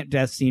brilliant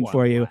death scene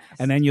for you,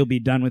 and then you'll be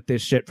done with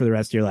this shit for the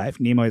rest of your life.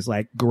 Nimoy's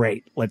like,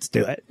 great, let's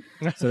do it.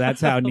 So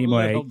that's how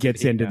Nimoy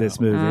gets into this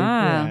movie.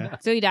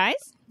 So he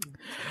dies?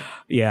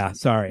 Yeah,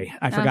 sorry.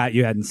 I forgot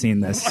you hadn't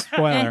seen this.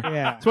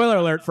 Spoiler. Spoiler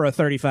alert for a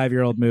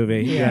 35-year-old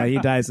movie. Yeah, he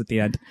dies at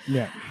the end.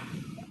 Yeah.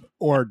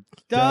 Or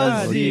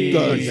Does he?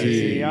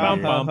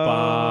 Bum, bum,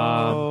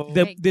 bum.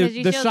 Because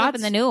he The shows up shots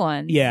in the new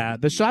one. Yeah,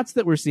 the shots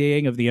that we're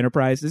seeing of the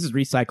Enterprise, this is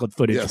recycled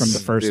footage Yes, from the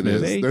first it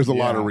is. movie. There's a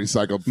lot of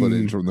recycled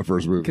footage from the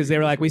first movie. Because they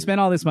were like, we spent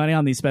all this money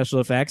on these special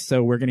effects,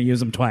 so we're going to use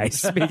them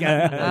twice. Oh,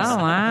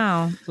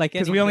 wow.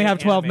 Because we only have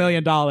 $12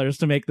 million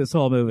to make this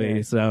whole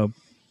movie. So,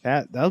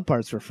 Those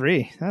parts were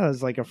free. That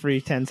was like a free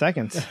 10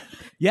 seconds.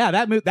 yeah,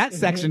 that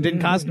section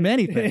didn't cost them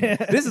anything.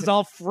 This is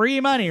all free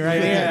money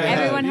right here.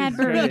 Everyone had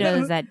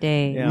burritos that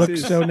day. Yeah.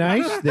 looks so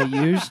nice, they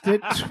used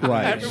it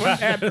twice.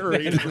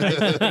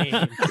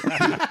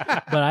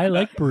 But I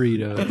like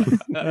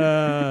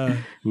burritos.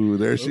 Ooh,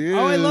 there she is.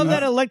 Oh, I love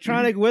that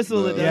electronic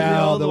whistle that does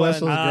the old the one.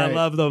 whistle's I great.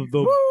 love the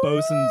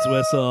bosun's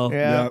whistle.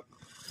 Yeah. Yep.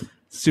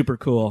 Super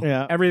cool.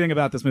 Yeah. Everything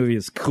about this movie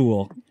is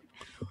cool.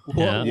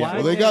 Yeah. Yeah,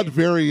 well, they got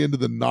very into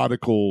the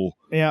nautical.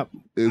 Yeah.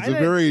 It's I a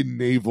didn't- very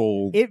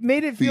naval. It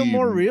made it feel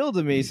more Theme. real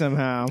to me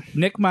somehow.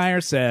 Nick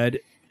Meyer said,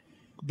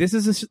 "This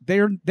is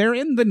they're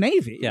in the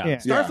Navy. Yeah. Yeah.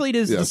 Starfleet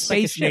is the Yes.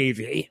 space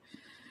navy.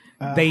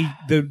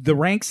 The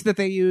ranks that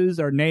they use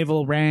are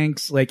naval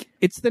ranks. Like,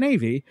 it's the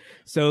Navy.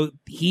 So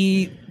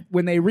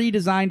when they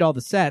redesigned all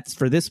the sets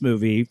for this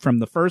movie from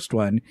the first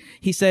one,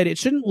 he said it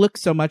shouldn't look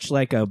so much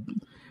like a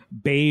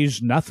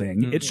beige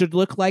nothing. It should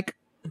look like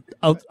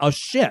a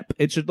ship.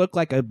 It should look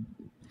like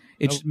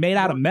it's made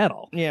out of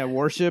metal. Yeah,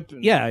 warship.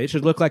 Yeah, it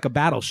should look like a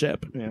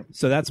battleship. Yeah.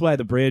 So that's why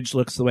the bridge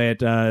looks the way it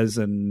does,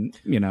 and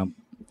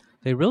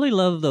They really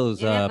love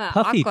those You have a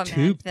puffy Aquaman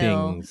tube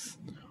film. things.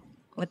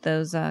 With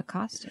those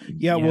costumes.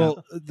 Yeah, Yeah.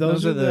 well,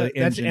 those are the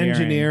that's engineering.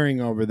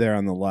 engineering over there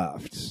on the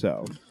left.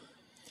 So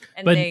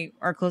And But- they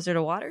are closer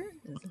to water?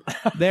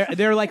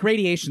 they're like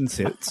radiation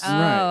suits.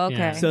 Oh, okay.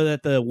 Yeah. So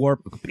that the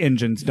warp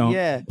engines don't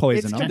Yeah. poison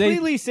It's them.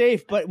 completely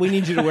safe, but we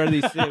need you to wear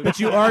these suits. But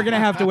you are going to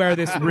have to wear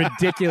this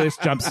ridiculous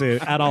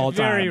jumpsuit at all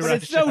Very times. But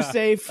it's so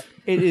safe.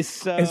 It is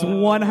so. It's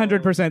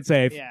 100%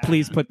 safe. Yeah.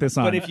 Please put this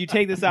on. But if you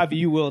take this off,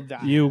 you will die.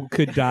 you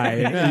could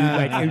die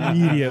like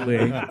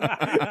immediately.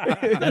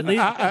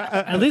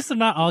 At least they're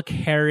not all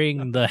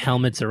carrying the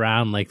helmets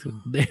around like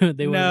they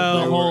were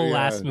No. the whole They were,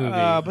 last yeah.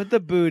 movie. But the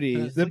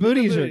booties. The Look at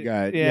booties are booty.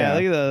 good, Yeah, yeah.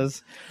 look at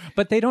those.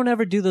 But they don't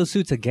ever do those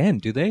suits again,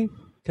 do they?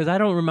 Because I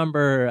don't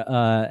remember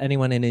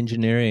anyone in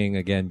engineering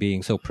again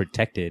being so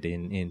protected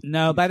in.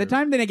 No, by the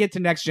time they get to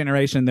Next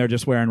Generation, they're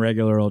just wearing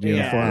regular old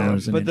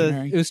uniforms. but and the-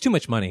 engineering. It was too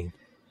much money.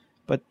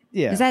 But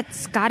yeah. Is that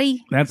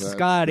Scotty? That's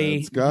Scotty.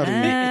 That's Scotty.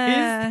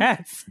 Ah.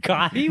 That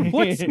Scotty?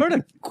 What sort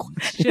of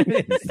question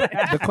is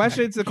that?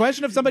 It's the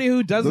question of somebody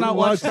who does Doesn't not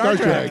watch Star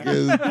Trek. This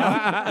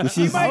is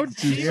She might the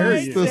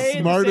say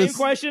smartest. the same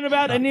question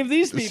about any of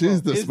these people.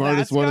 She's the Is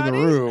smartest that one in the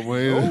Scotty?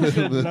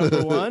 room. Oh,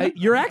 number one.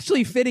 You're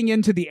actually fitting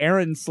into the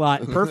Aaron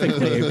slot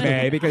perfectly,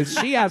 May, because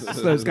she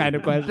asks those kind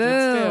of questions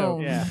Boom.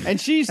 too. Yeah, and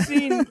she's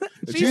seen.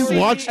 She's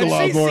watched a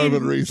lot more of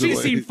it recently.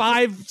 She's seen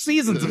 5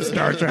 seasons of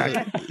Star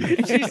Trek.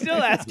 She's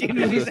still asking.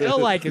 She's still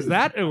like, is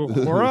that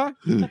Uhura?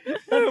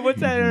 What's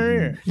that in her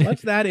ear?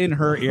 What's that in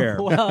her ear?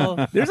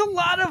 Well, There's a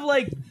lot of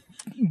like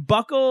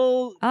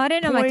buckle. Oh, I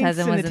didn't know my points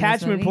cousin and was in this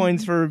attachment movie.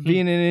 points for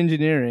being in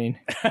engineering.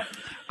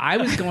 I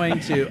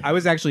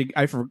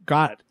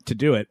forgot to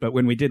do it, but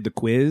when we did the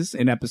quiz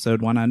in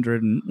episode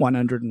 100 and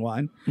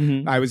 101,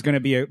 I was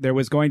going to there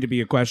was going to be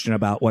a question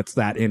about what's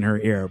that in her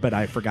ear, but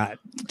I forgot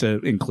to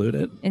include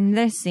it. In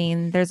this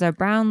scene, there's a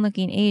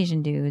brown-looking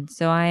Asian dude,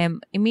 so I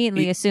am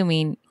immediately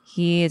assuming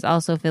he is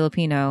also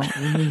Filipino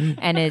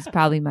and is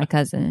probably my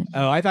cousin.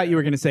 Oh, I thought you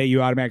were going to say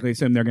you automatically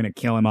assume they're going to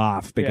kill him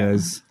off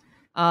because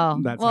Oh,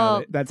 That's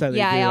well, how they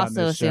yeah, do I on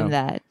also this assume show.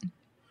 that.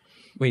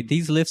 wait,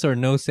 these lifts are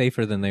no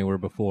safer than they were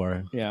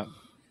before. Yeah.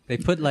 They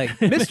put like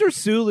Mr.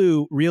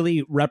 Sulu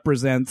really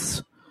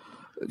represents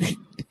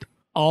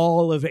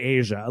all of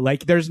Asia.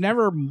 Like, there's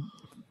never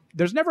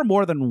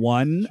more than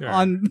one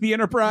on the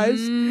Enterprise.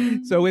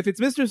 So if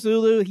it's Mr.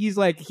 Sulu, he's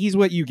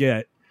what you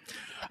get.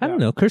 I don't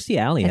know. Kirstie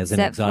Alley has an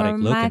Except exotic for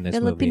look my in this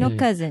Filipino movie.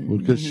 cousin,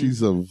 because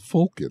she's a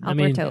Vulcan.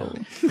 mean-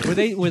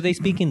 Alberto. Were they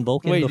speaking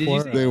Vulcan Wait, did before?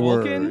 you say They were,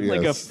 Vulcan?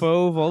 Like a yes.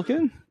 faux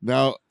Vulcan?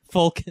 Now,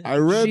 Vulcan. I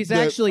read She's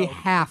that. actually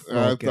half I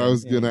Vulcan.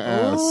 was going to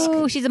ask.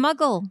 Oh, she's a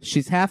muggle.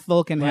 She's half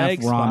Vulcan, half Like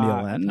Spock.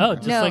 Romulan. Oh,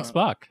 just No. like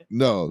Spock.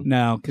 No.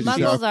 No, because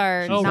Muggles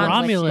are Oh,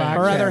 not Romulan. like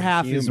her Spock. other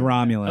half is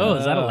Romulan. Oh,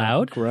 is that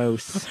allowed?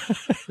 Gross.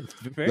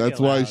 That's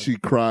why she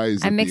cries.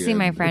 I'm at the mixing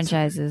my end.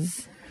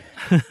 franchises.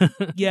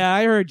 Yeah,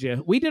 I heard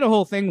you. We did a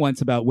whole thing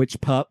once about which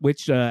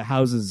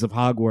houses of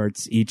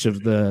Hogwarts each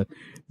of the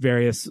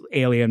various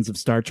aliens of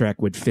Star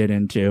Trek would fit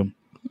into.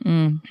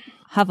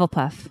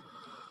 Hufflepuff.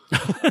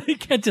 You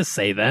can't just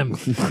say them.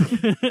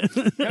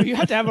 No, you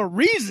have to have a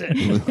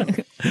reason.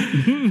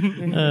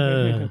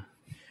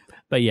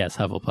 But yes,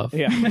 Hufflepuff.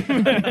 Yeah.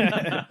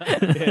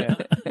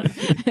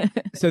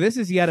 So this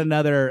is yet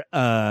another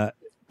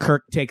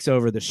Kirk takes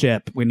over the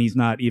ship when he's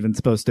not even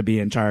supposed to be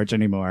in charge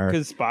anymore.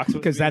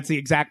 Because That's the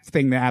exact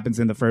thing that happens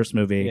in the first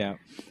movie. Yeah.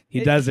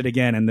 He does it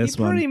again in this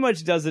He one. pretty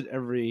much does it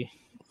every.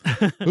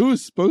 Who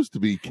is supposed to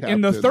be captain?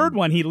 In the third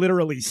one, he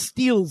literally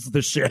steals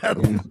the ship.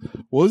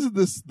 Wasn't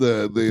this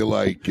the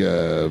like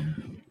a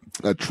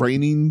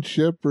training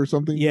ship or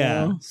something?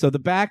 Yeah. now? So the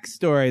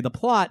backstory, the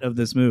plot of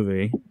this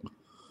movie,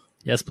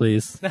 Yes,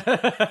 please.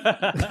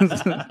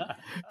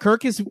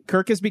 Kirk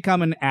has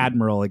become an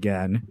admiral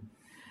again.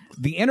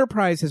 The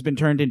Enterprise has been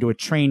turned into a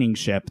training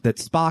ship that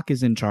Spock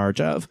is in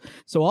charge of.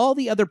 So all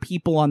the other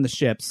people on the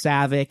ship,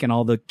 Savick and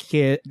all the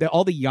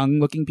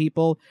young-looking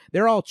people,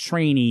 they're all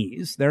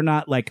trainees. They're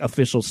not like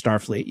official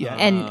Starfleet yet.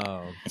 And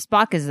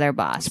Spock is their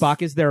boss.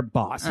 Spock is their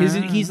boss.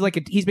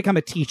 He's become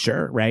a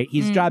teacher, right?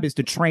 His job is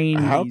to train.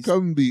 How these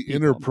come the people.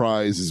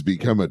 Enterprise has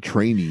become a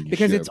training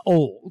Because ship? it's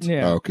old.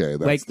 Yeah. Okay,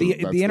 that's Like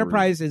that's the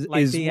Enterprise is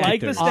Like the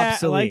Like the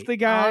obsolete. like the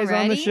guys on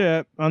Already? the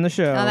ship on the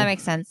show. Oh, that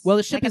makes sense. Well,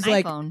 the ship Like is an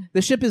like iPhone.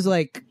 the ship is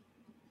like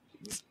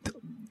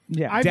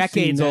yeah. I've decades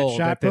seen that old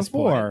shot at this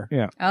before.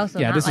 yeah. Oh, so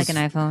yeah, not this like is-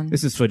 an iPhone.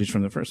 This is footage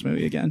from the first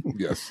movie again.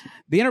 yes.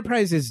 The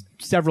Enterprise is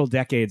several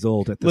decades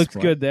old at this Looks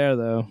point. good there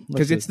though.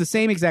 Because it's the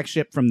same exact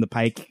ship from the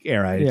Pike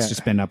era. It's Yeah.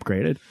 just been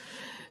upgraded.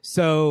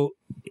 So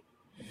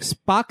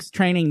Spock's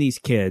training these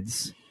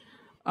kids,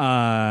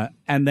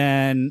 and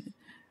then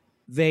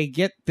they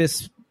get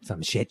this.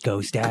 Some shit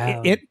goes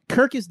down.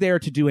 Kirk is there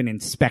to do an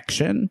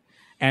inspection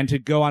and to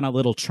go on a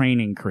little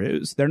training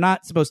cruise. They're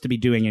not supposed to be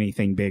doing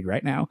anything big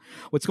right now.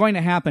 What's going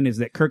to happen is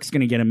that Kirk's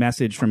going to get a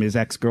message from his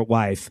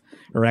ex-wife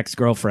or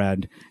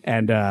ex-girlfriend,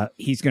 and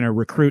he's going to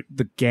recruit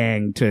the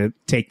gang to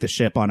take the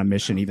ship on a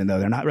mission, even though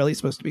they're not really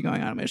supposed to be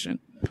going on a mission.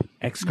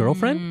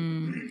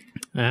 Ex-girlfriend?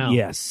 Wow.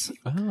 Yes.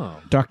 Oh.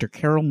 Dr.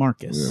 Carol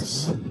Marcus.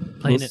 Yes.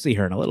 Playing We'll it, see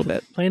her in a little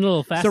bit. playing a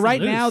little fast. So and right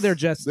loose. now they're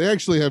just... They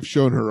actually have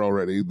shown her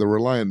already. The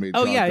Reliant made.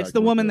 Oh, yeah, contact it's the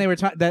with woman her. they were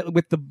that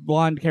with the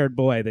blonde-haired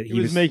boy that he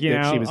was making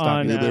that out she was on.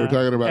 talking Yeah, about. they were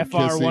talking about FR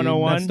kissing.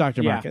 101. That's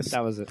Dr. Yeah, Marcus.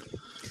 that was it.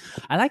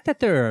 I like that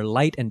there are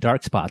light and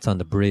dark spots on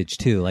the bridge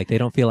too. Like they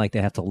don't feel like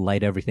they have to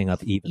light everything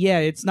up even. Yeah,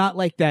 it's not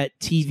like that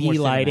TV more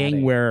lighting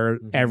cinematic. where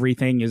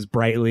everything is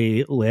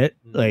brightly lit.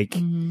 Like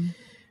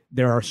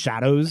there are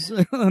shadows.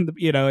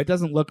 It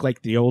doesn't look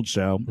like the old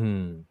show.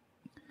 Hmm.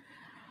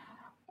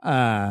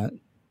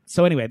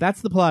 So anyway,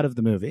 that's the plot of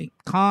the movie.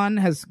 Khan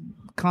has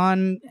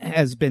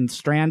been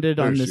stranded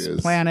on There this she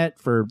is. planet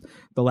for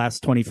the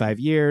last 25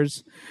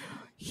 years.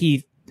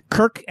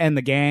 Kirk and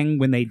the gang,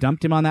 when they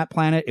dumped him on that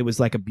planet, it was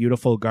like a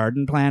beautiful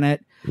garden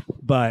planet.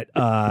 But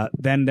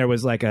then there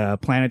was like a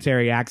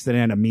planetary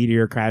accident, a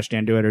meteor crashed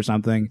into it or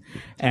something,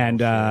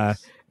 and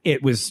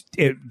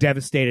it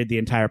devastated the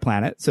entire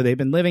planet. So they've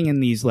been living in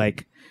these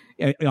like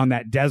on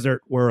that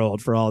desert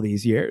world for all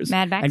these years.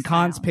 Mad Max and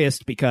Khan's style.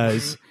 pissed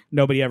because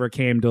nobody ever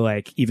came to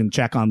like even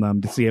check on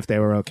them to see if they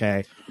were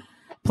okay.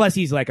 Plus,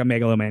 he's like a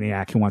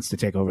megalomaniac who wants to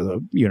take over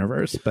the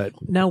universe. But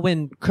Now,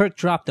 when Kirk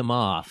dropped them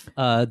off,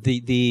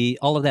 the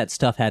all of that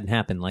stuff hadn't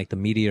happened. Like the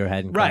meteor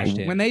hadn't crashed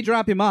in. when they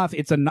drop him off,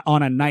 it's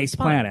on a nice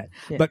planet.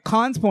 Yeah. But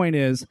Khan's point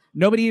is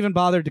nobody even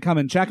bothered to come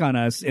and check on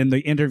us in the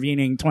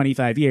intervening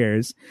 25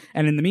 years.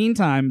 And in the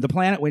meantime, the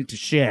planet went to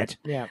shit.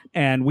 Yeah.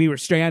 And we were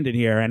stranded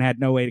here and had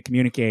no way to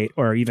communicate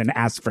or even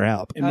ask for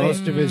help. And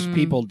most of his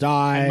people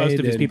died. Most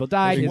of his people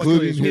died.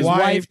 Including His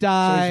wife So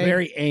died. he's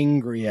very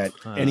angry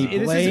and he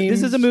blames.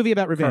 This is a movie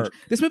about revenge. Kirk.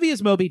 This movie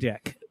is Moby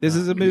Dick. This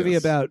is a movie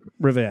Yes. about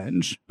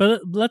revenge.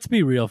 But let's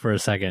be real for a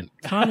second.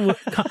 Khan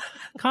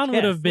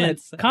would have been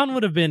let's- Khan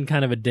would have been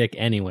kind of a dick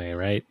anyway,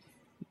 right?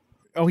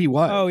 Oh, he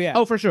was. Oh yeah.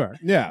 Oh, for sure.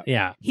 yeah.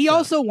 Yeah. He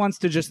also wants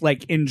to just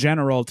like in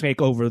general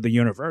take over the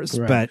universe,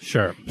 but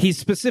Sure. he's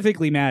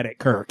specifically mad at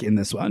Kirk in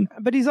this one.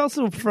 But he's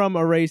also from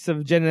a race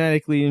of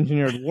genetically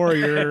engineered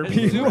warrior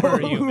people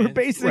who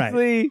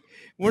basically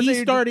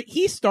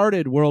He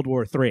started World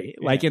War III.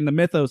 Like in the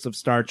mythos of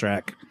Star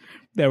Trek,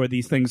 there were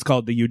these things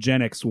called the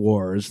eugenics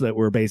wars that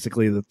were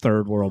basically the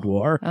Third World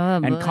War. Oh,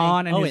 and boy.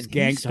 Khan and Oh, his and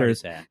he started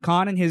gangsters, that.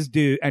 Khan and his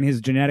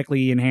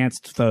genetically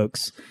enhanced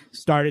folks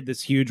started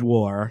this huge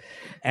war.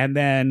 And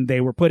then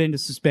they were put into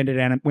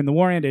when the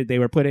war ended, they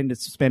were put into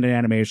suspended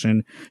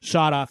animation,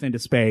 shot off into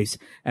space.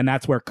 And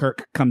that's where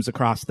Kirk comes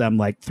across them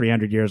like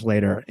 300 years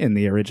later in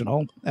the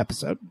original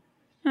episode.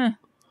 It's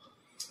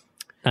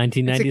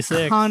 1996.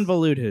 a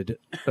convoluted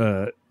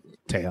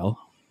tale,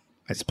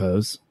 I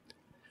suppose.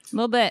 A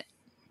little bit.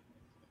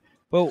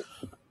 Well,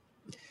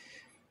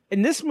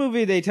 in this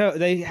movie, they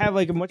have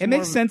like a much. It more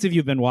makes sense if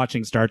you've been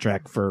watching Star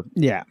Trek for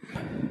Yeah.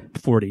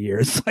 40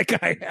 years, like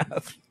I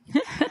have.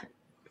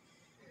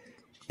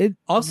 It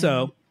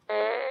also,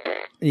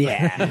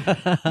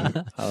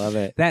 Yeah. I love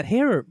it. That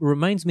hair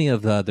reminds me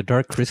of the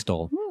Dark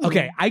Crystal.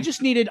 okay. I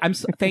just needed.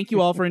 Thank you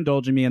all for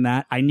indulging me in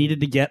that. I needed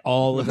to get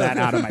all of that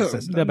out of my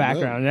system. The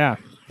background, yeah.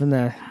 And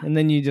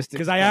then you just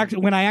Because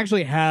when I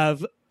actually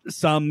have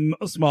some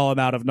small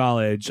amount of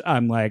knowledge,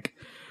 I'm like,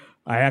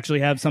 I actually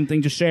have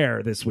something to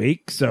share this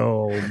week,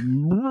 so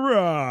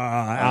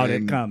out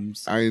it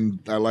comes. I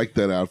like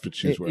that outfit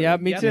she's wearing. Yeah,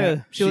 me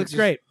too. She looks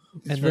great.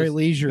 It's very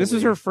leisurely. This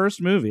is her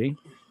first movie.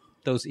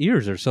 Those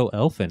ears are so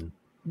elfin.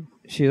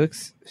 She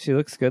looks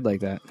good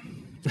like that.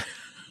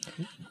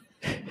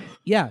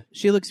 Yeah,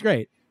 she looks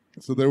great.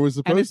 So there was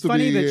supposed And it's to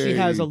funny be that she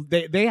has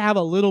they have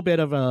a little bit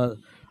of a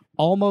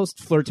almost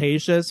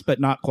flirtatious but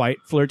not quite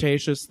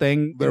flirtatious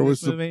thing. there in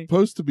was this movie.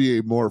 supposed to be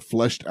a more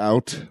fleshed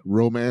out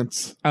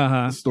romance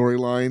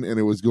storyline, and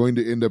it was going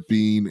to end up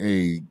being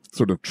a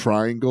sort of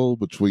triangle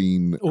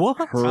between What?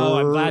 her. Oh,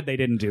 I'm glad they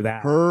didn't do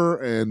that. her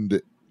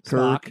and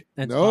Spock Kirk.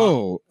 and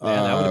No, Spock.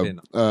 Yeah, that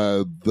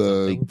would've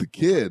been the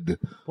kid,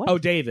 Oh,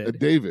 David.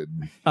 David.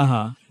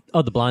 Oh,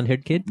 the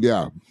blonde-haired kid?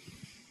 Yeah,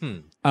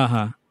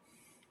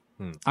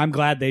 I'm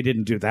glad they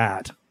didn't do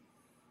that.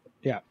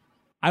 Yeah.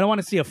 I don't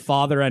want to see a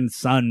father and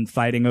son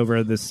fighting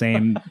over the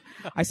same.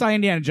 I saw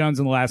Indiana Jones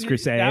in the Last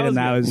Crusade, That was and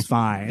that good. was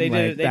fine. They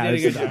did That a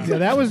was- good job. Yeah,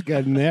 that was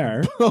good in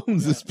there.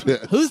 Bones is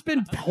pissed. Who's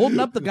been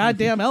holding up the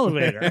goddamn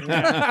elevator?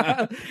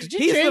 He's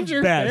change the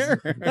your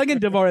best. hair? Fucking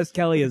DeMaurice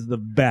Kelly is the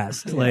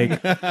best.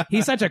 Like,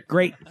 he's such a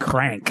great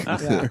crank.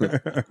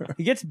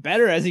 He gets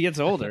better as he gets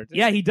older.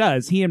 Yeah, he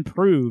does. He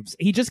improves.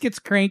 He just gets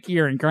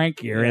crankier and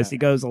crankier as he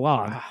goes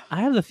along. I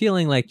have the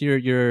feeling like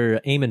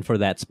you're aiming for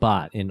that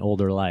spot in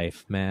older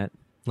life, Matt.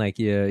 Like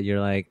you're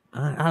like,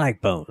 I like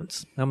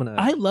Bones. I'm gonna.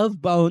 I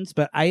love Bones,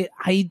 but I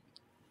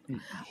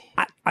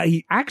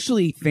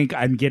actually think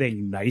I'm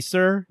getting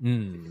nicer,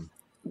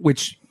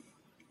 which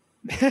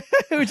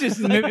Which is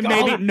maybe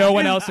no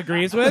one else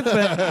agrees with,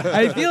 but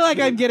I feel like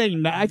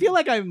I feel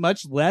like I'm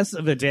much less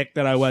of a dick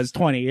than I was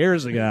 20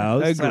 years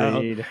ago. so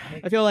Agreed.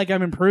 I feel like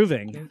I'm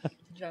improving. Do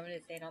you want me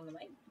to say it on the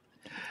mic?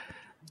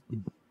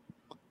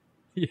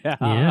 yeah.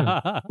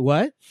 Yeah.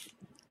 What?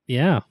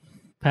 Yeah.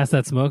 Pass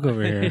that smoke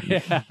over here.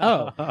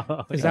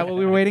 Oh, is that what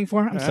we were waiting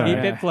for? I'm sorry.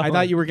 Keep it flowing. I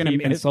thought you were going Keep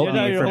to it insult I me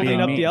thought you were for holding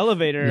being up mean. the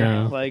elevator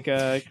No. like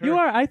You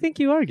are. I think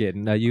you are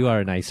getting. You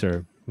are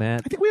nicer,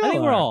 Matt. I think we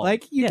all we're are. all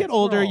Like, you yes, get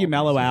older, we're you all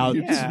mellow out.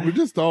 We're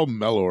just all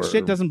mellower.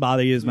 Shit doesn't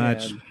bother you as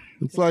much.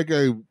 It's like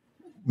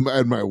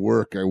at my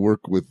work, I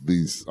work with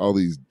all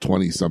these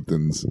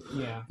 20-somethings.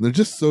 Yeah. They're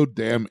just so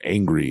damn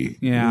angry.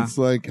 Yeah. It's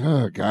like,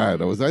 oh,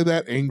 God, was I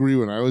that angry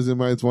when I was in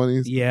my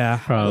 20s? Yeah.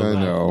 Probably.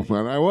 I know,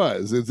 and I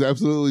was. It's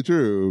absolutely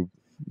true.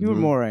 you were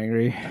more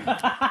angry.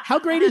 How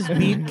great is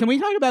Can we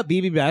talk about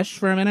Bibi Besh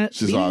for a minute?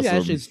 She's Bibi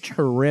Besh awesome. is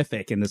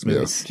terrific in this movie.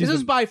 Yes. This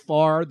is by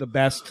far the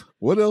best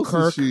What else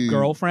Kirk is she?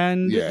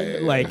 girlfriend Yeah.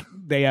 like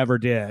they ever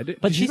did.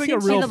 But She's she like a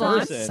seems real She's the boss.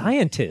 person.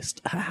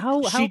 scientist.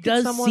 How She could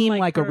does someone seem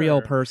like a her-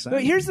 real person.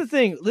 But here's the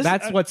thing.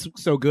 That's what's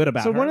so good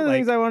about So her. one of the Like,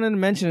 things I wanted to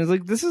mention is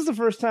like this is the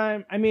first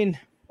time. I mean,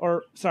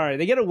 or sorry,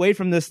 they get away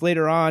from this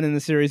later on in the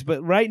series,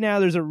 but right now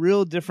there's a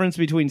real difference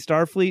between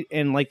Starfleet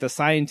and like the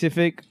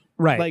scientific.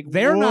 right. like,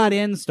 They're world- not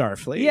in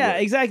Starfleet. Yeah,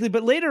 exactly.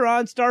 But later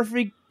on,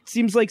 Starfleet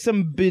seems like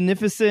some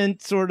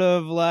beneficent sort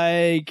of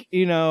like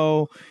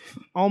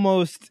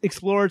almost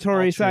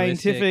exploratory Altruistic.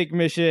 scientific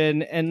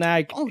mission, and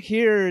like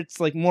here it's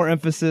like more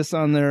emphasis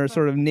on their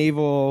sort of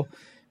naval.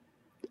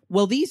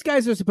 Well, these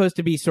guys are supposed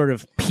to be sort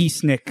of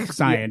peacenik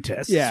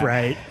scientists, Yeah.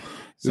 right?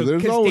 So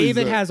There's because always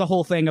David a- has a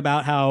whole thing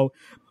about how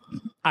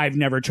I've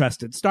never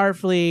trusted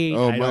Starfleet.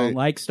 Oh, I don't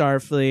like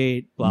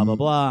Starfleet. Blah blah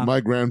blah. My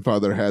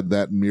grandfather had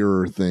that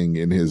mirror thing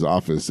in his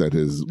office at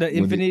his The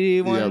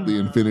infinity one? Yeah, the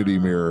infinity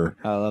mirror.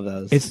 I love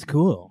those. It's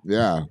cool.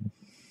 Yeah,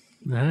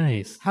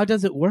 Nice. How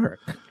does it work?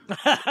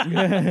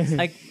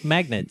 like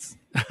magnets.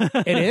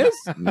 It is.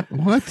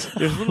 what?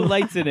 There's little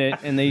lights in it,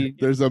 and they.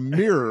 There's a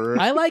mirror.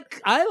 I like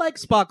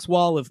Spock's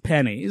wall of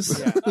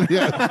pennies,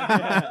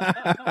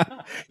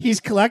 He's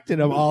collected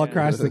them all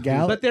across the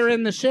galaxy. but they're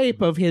in the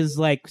shape of his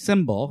like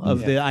symbol of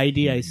the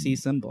IDIC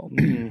symbol.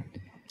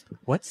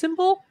 What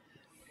symbol?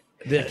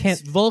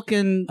 It's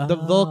Vulcan.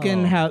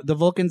 The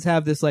Vulcans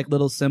have this like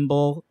little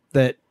symbol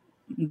that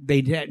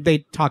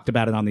they talked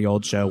about it on the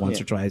old show once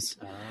or twice.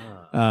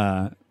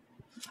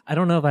 I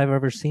don't know if I've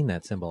ever seen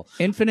that symbol.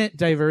 Infinite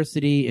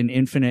diversity in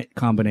infinite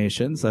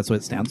combinations. That's what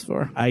it stands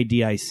for.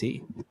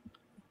 IDIC.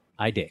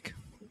 I dick.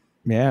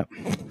 Yeah.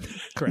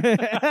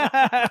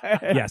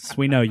 Yes,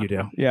 we know you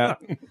do. Yeah.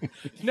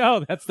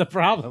 No, that's the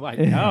problem. I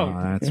know.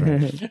 Oh, that's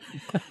right.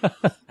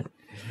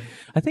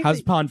 I think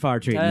How's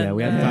Ponfar treating you?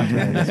 We haven't talked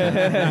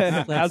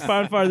about this. How's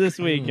Ponfar this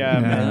week?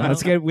 Yeah,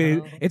 let's get.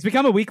 It's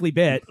become a weekly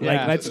bit. Like,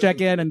 Yeah. let's check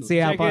in and see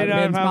how Check in on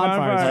Min's how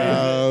Ponfar's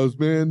Ponfar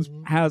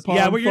doing. Houseman's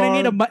Yeah, we're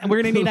gonna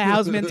Ponfar. need a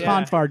How's Min's Yeah.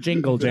 Ponfar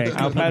jingle, Jake.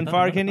 How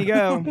far can you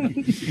go?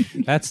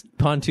 that's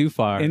pond too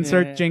far.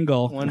 Insert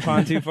jingle. One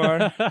pond too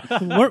far.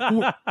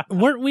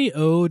 Weren't we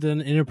owed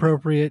an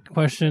inappropriate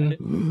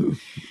question?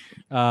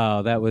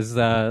 Oh, that was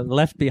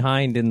left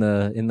behind in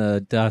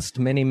the dust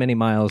many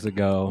miles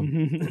ago.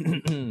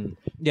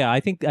 Yeah, I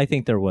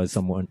think there was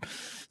someone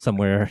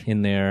somewhere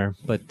in there,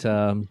 but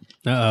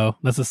Uh-oh.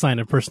 That's a sign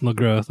of personal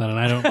growth, and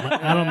I don't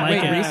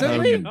like it.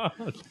 Recently?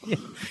 yeah,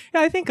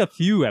 I think a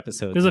few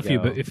episodes. There's a few,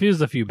 ago. but if it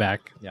was a few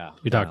back, Yeah,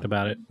 we talked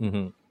about it.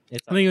 Mm-hmm.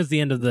 I think it was the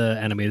end of the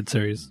animated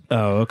series.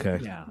 Oh, okay.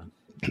 Yeah.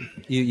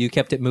 You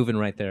kept it moving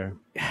right there,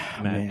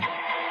 Matt.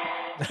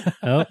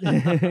 Oh,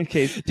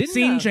 Okay.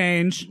 Scene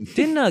change.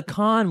 Didn't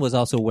Khan was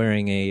also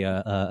wearing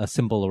a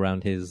symbol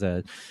around his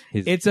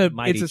It's a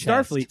mighty it's a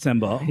chest. Starfleet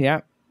symbol.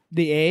 Yeah.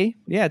 The A.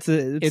 Yeah.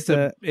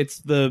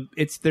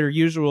 It's their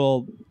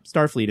usual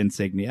Starfleet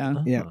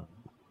insignia, Yeah.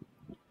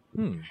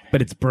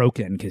 but it's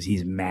broken because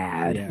he's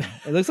mad. Yeah.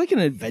 It looks like an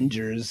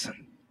Avengers.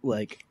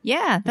 Like.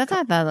 Yeah, that's what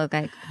I thought it looked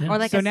like. Or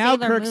like So a now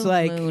Sailor Kirk's Moon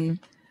like- moon.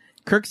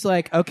 Kirk's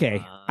like,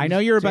 okay, I know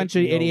you're a bunch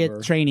of taking idiot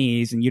over.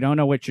 trainees and you don't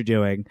know what you're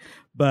doing,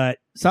 but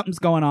something's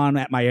going on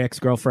at my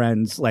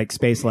ex-girlfriend's like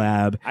space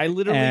lab. I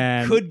literally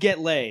And could get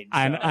laid. So.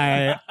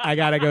 I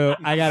gotta go.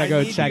 I gotta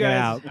go need check you it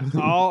guys out.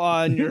 All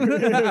on your.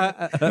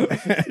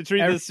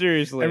 Treat this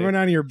seriously. Everyone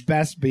on your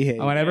best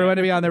behavior. I want everyone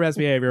to be on their best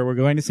behavior. We're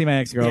going to see my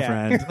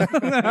ex-girlfriend.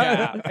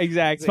 Yeah, It's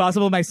exactly.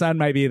 possible my son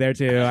might be there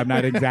too. I'm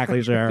not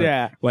exactly sure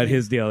Yeah. what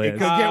his deal It is.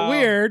 could get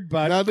weird,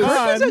 but Now,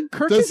 fun.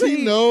 does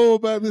he know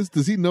about this?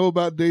 Does he know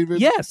about David?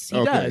 Yes, he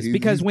Okay, does.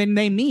 Because when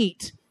they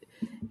meet,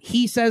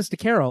 he says to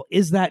Carol,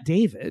 "Is that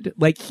David?"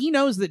 Like he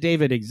knows that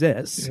David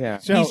exists. Yeah.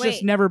 So- he's Wait.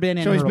 just never been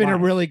in. So he's her been a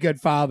life. really good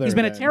father. He's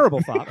been a then.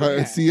 terrible father.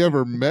 Has he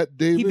ever met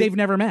David? They've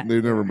never met.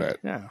 They've never met.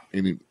 Yeah.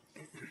 Any-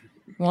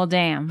 Well,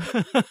 damn.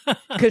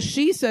 Because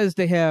she says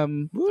to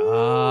him,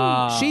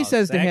 she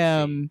says to sexy.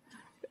 him,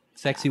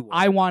 Sexy.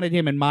 I wanted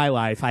him in my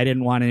life. I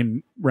didn't want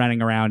him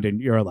running around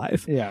in your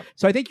life. Yeah.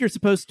 So I think you're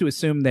supposed to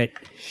assume that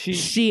She-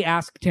 she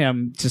asked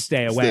him to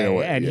stay away,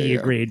 and he yeah.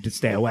 agreed to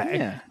stay away,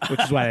 Yeah. which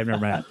is why they've never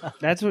met.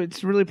 That's what.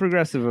 It's really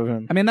progressive of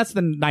him. I mean, that's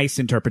the nice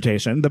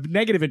interpretation. The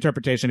negative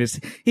interpretation is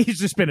he's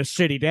just been a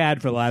shitty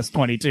dad for the last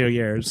 22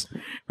 years.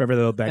 Whoever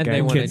that and guy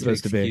they wanted kid's to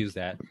supposed to be. excuse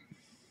that.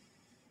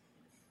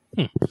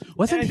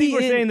 Wasn't I he think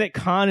we're in- saying that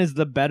Khan is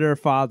the better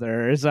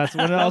father. Is that's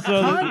what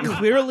also Khan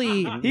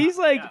clearly... he's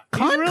like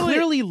Khan he really,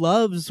 clearly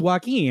loves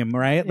Joaquin,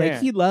 right? Like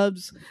Yeah. he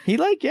loves... he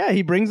like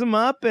he brings him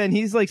up and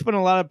he's like spent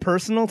a lot of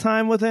personal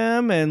time with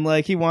him and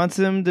like he wants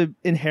him to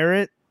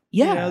inherit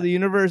Yeah. the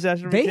universe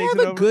after he They takes have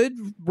it a over. good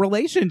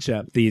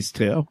relationship, these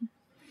two.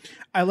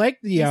 I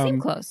like the They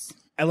seem close.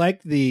 I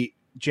like the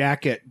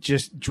jacket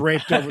just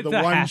draped over the,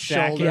 The one half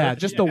shoulder. jacket. Yeah,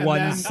 just the And one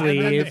then-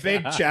 sleeve. and then the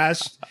big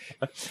chest,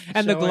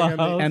 And the showing him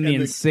glove. And the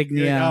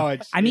insignia. Oh,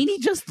 it's, I mean, he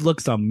just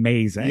looks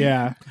amazing.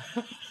 yeah,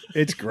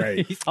 it's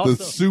great. He's the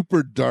also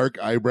super dark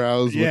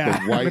eyebrows Yeah. with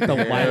the white With the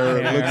hair. white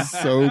It hair. looks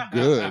so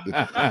good.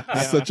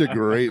 Such a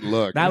great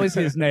look. That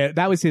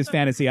was his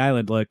Fantasy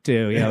Island look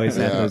too. He always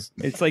had Yeah. those.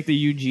 It's like the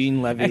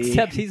Eugene Levy.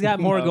 except he's got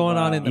more going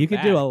on in the You could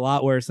back. do a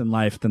lot worse in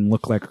life than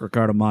look like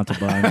Ricardo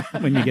Montalban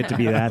when you get to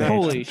be that age.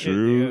 Holy shit,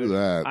 True dude.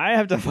 that. I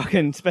have to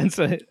fucking spend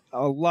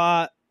a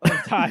lot of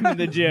time in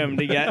the gym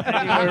to get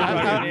anywhere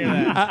fucking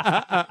near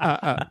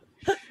that.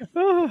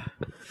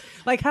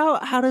 Like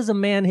how does a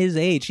man his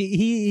age?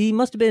 He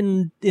must have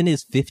been in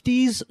his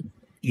 50s.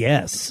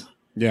 Yes,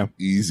 Yeah,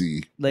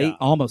 Easy. Late.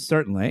 almost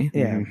certainly.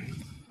 Yeah.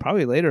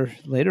 Probably later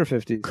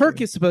 50s. Kirk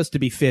is supposed to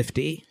be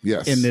 50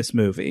 Yes. in this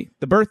movie.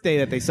 The birthday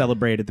that they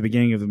celebrate at the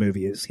beginning of the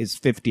movie is his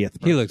 50th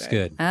birthday. He looks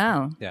good.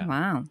 Oh, Yeah.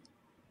 wow.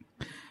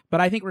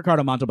 But I think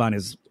Ricardo Montalban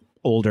is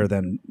older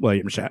than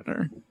William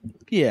Shatner.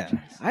 Yeah.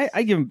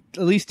 I give him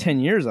at least 10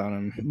 years on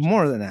him.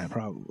 More than that,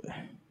 probably.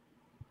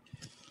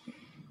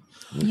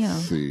 Yeah.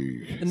 Let's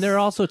see. And there are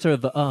all sorts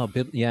of I was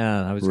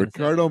gonna say-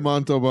 Ricardo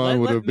Montalban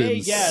would have May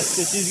been. guess,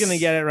 because she's going to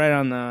get it right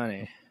on the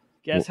honey.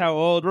 Guess how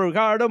old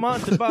Ricardo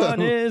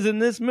Montalban is in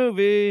this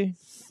movie.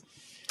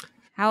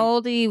 How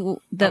old are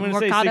you? The I'm going to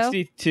say Mercado?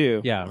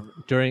 62. yeah,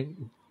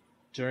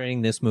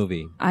 during this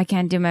movie. I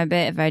can't do my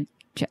bit if I.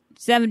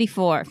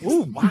 74.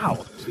 Oh,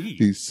 wow.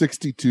 He's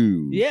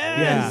 62.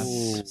 Yes.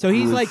 Yeah. So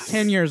he's like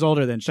 10 years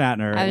older than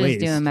Shatner, I at was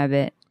least. doing my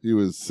bit. He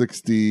was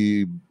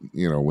 60,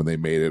 when they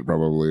made it,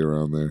 probably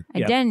around there.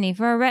 Yep. Identity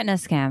for a retina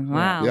scam.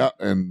 Wow. Yeah,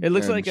 and It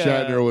looks and like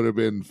Shatner would have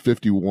been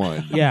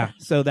 51. Yeah,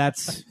 so that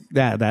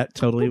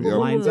totally Yep.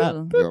 lines up.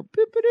 Ooh.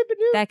 Yep.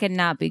 That could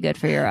not be good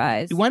for your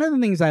eyes. One of the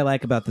things I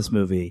like about this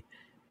movie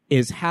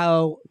is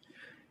how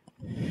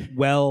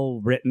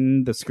well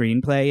written the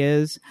screenplay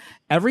is.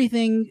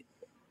 Everything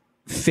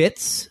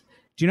fits.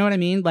 Do you know what I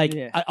mean? Like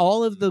Yeah.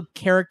 all of the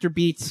character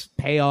beats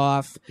pay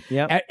off.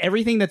 Yep.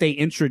 Everything that they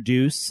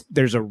introduce,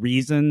 there's a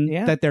reason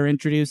Yeah. that they're I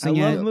introducing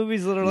love it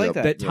movies that are like Yep.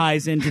 that. that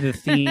ties into the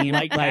theme.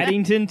 Like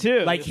Paddington, too.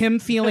 like him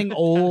feeling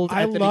old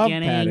I at the love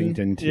beginning.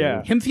 Paddington too.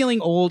 Yeah. Him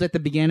feeling old at the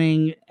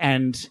beginning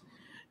and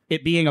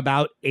it being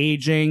about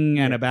aging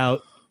and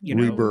about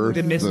Rebirth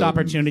the missed and-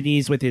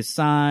 opportunities with his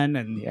son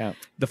and Yeah.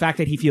 the fact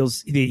that he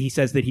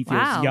says that he feels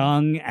Wow.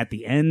 young at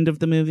the end of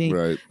the movie.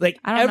 Right. Like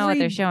I don't know what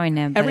they're showing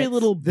him. But Every it's-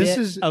 little bit This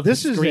is of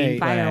this the is a screenplay.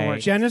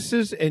 Fireworks.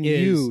 Genesis and Is-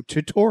 you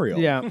tutorial.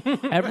 Yeah.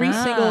 Every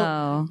Oh.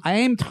 single. I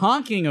am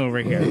talking over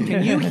here.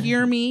 Can you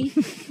hear me?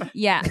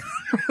 Yeah.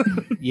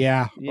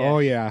 Yeah. Yeah. Oh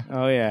yeah.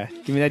 Oh, yeah.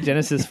 Give me that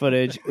Genesis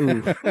footage.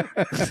 Ooh.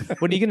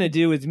 What are you going to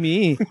do with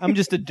me? I'm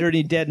just a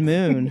dirty dead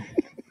moon.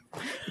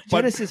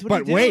 Genesis, what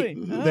But are you wait,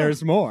 doing? Oh.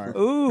 there's more.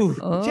 Ooh,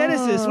 Oh.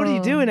 Genesis, what are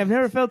you doing? I've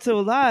never felt so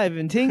alive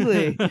and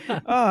tingly. Oh,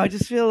 I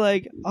just feel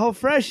like all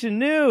fresh and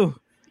new.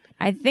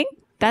 I think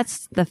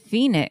That's the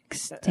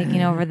Phoenix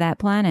taking over that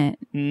planet.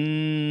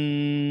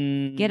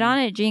 Get on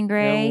it, Jean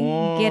Grey.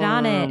 Get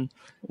on it.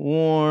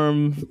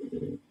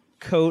 Warm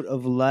coat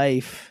of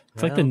life.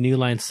 It's like the New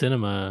Line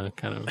Cinema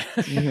kind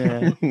of.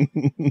 Yeah.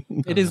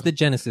 It is the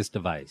Genesis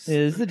device. It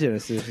is the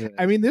Genesis.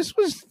 I mean, this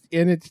was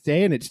in its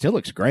day, and it still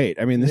looks great.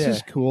 I mean, this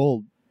is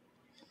cool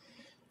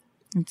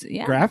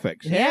Yeah.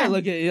 graphics. Yeah,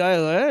 look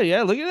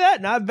at look at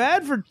that. Not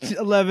bad for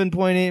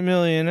 11.8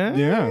 million. Huh?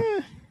 Yeah.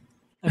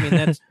 I mean,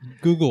 that's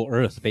Google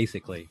Earth,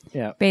 basically.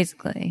 Yeah.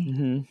 Basically.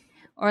 Mm-hmm.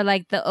 Or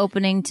like the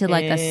opening to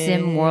like a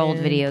Sim World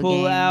video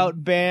Pull game.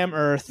 out, bam,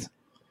 Earth.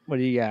 What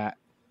do you got?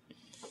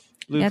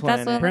 Blue Yeah, that's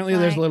planet. what- Apparently,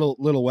 there's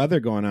little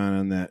weather going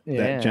on that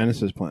Yeah.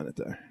 Genesis planet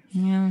there.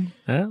 Yeah.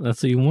 Yeah,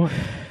 that's what you want.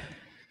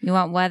 You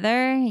want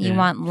weather? You Yeah.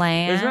 want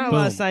land? There's not a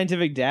lot of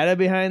scientific data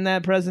behind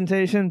that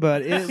presentation,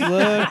 but it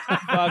looked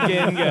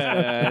fucking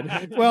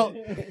good. Well,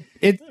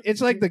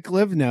 it's like the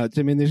Cliff Notes.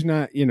 I mean, there's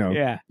not, you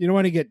don't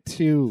want to get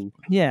too.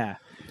 Yeah.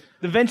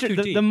 The venture, Too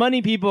the deep.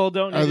 money people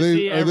don't need Are to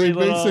see they every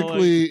little,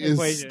 basically like, is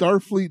equation.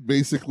 Starfleet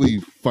basically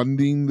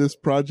funding this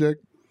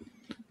project?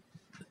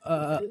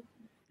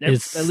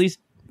 It's- At least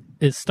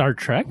Is Star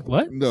Trek?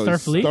 What? No,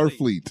 Starfleet?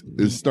 Starfleet.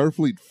 Is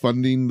Starfleet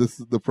funding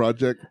the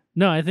project?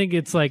 No, I think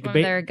it's like From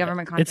their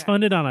government contract. it's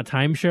funded on a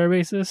timeshare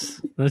basis,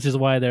 which is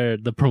why the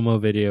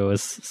promo video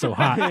is so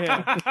hot.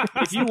 Yeah.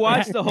 If you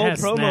watch the whole Has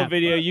promo Snap.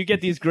 video, you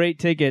get these great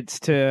tickets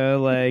to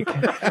like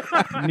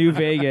New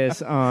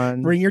Vegas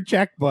on. Bring your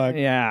checkbook.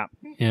 Yeah,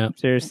 Yeah,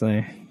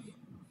 seriously.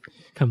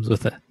 comes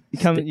with a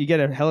You get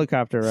a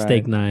helicopter ride.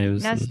 steak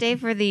knives. Now and- stay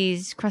for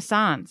these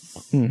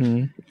croissants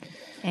Mm-hmm.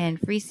 and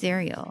free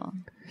cereal.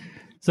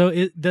 So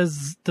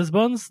does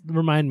Bones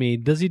remind me?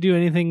 Does he do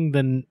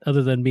anything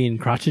other than being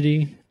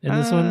crotchety in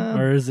this one,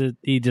 or is it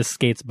he just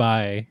skates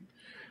by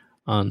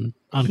on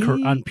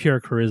pure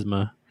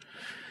charisma?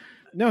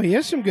 No, he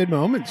has some good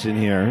moments in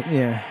here.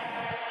 Yeah.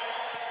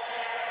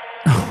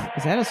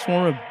 Is that a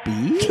swarm of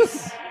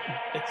bees?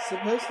 It's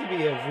supposed to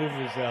be a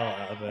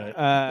vuvuzela, but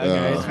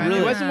Okay, it's really,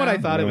 it wasn't what I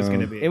thought it was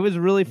going to be. it was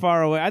really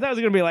far away. I thought it was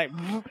gonna be like.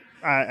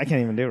 I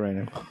can't even do it right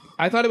now.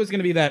 I thought it was going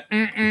to be that.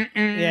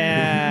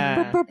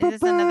 Yeah. Is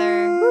this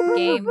another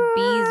game,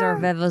 Bees or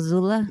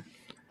Vevazula?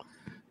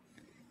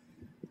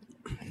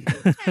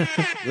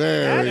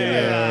 There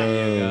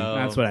we go.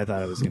 That's what I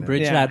thought it was going to be.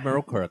 Bridge Yeah.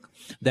 Admiral Kirk.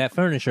 That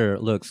furniture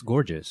looks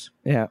gorgeous.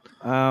 Yeah.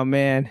 Oh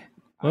man.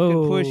 I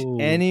could push Whoa.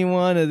 any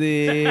one of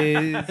these,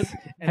 and Have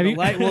the you-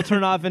 light will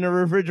turn off in a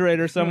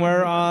refrigerator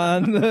somewhere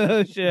on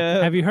the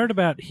ship. Have you heard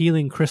about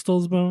healing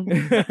crystals, Bone?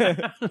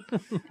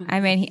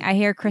 I mean, I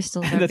hear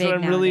crystals are That's big what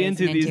I'm really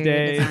nowadays into in these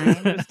interior days: design.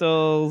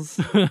 crystals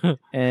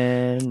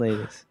and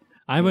ladies.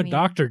 I'm a mean-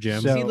 doctor, Jim.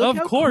 So- See, Look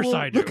of how course cool-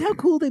 I do. Look how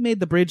cool they made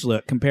the bridge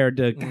look compared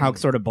to how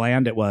sort of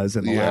bland it was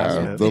in the last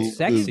Yeah, movie. It's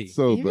sexy. it's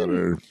so Even-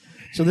 better.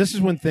 So this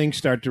is when things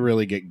start to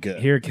really get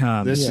good. Here it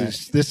comes.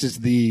 This is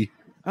the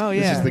Oh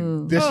this yeah. is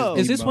the this Oh.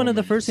 is Is this one of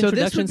the first So this would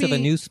introductions of a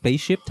be- new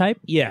spaceship type?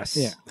 Yes.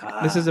 Yeah.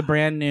 This is a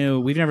brand new.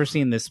 We've never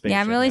seen this spaceship.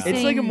 Yeah, I'm really before.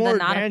 It's like a seeing more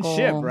the advanced nautical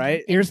ship,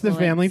 right? Here's the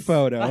influence. family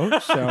photo.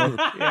 So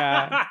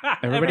Yeah.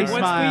 Everybody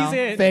Everyone smile.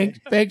 squeeze in.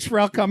 thanks for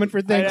all coming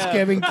for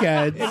Thanksgiving,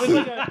 kids. It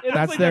looks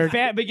That's like their-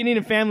 the beginning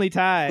of Family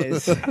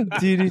Ties.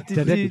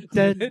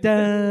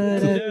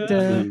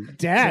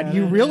 Dad,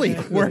 you really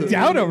worked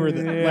out over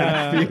the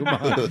last few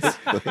months.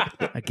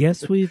 I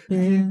guess we've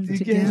been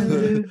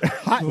together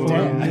Hot for a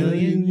dad.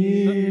 million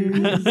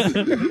years.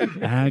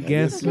 I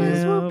guess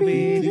we'll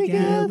be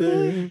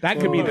together. That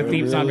could be the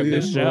theme song of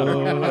this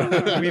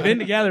show. We've been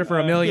together for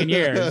a million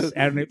years,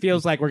 and it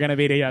feels like we're going to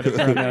be together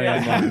for a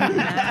million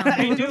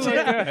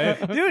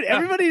more. Dude,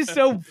 everybody's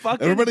so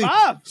fucking Everybody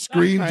buff.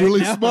 screams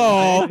really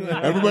small.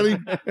 Everybody,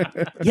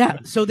 Yeah,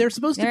 so they're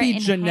supposed to They're be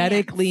enhanced.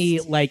 genetically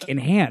like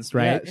enhanced,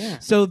 right?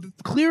 So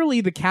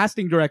clearly, the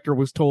casting director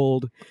was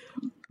told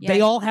they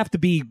Yeah. all have to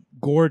be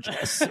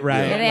gorgeous,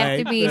 right? Yeah, they have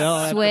to Like, be they all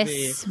have to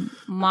Swiss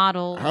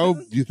models. how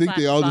do you think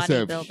they all just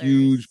have bodybuilders.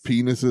 huge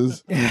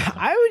penises?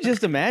 I would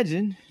just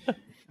imagine.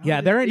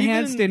 Yeah, they're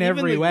enhanced in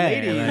every the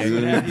way.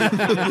 ladies.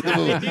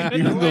 like-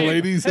 Even the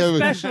ladies have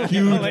a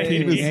huge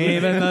ladies. penis.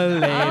 Even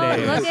the Oh,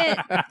 ladies. look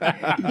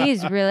at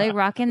he's really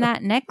rocking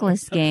that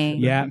necklace game.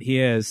 Yeah, he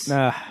is.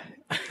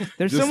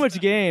 There's so Just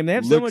much game. They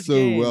have so much Looks so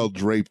game. well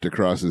draped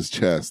across his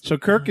chest. So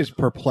Kirk is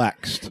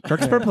perplexed.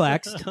 Kirk's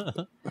perplexed.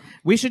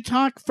 We should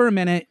talk for a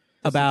minute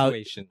about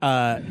Situation.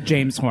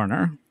 James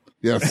Horner.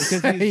 Yes.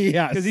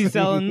 Yes. because he's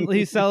selling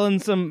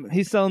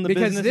the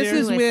Because business this here.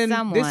 is With when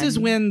someone. this is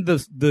when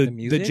the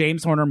music?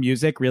 James Horner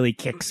music really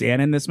kicks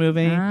in this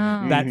movie.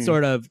 Oh. That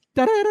sort of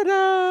da da da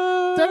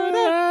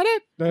da.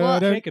 Well,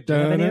 Jacob, do you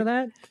have any of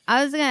that?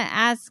 I was gonna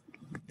ask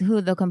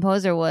who the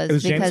composer was. It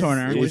was James because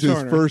Horner. It was James his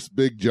Horner. first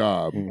big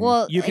job.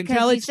 Well, You can 'cause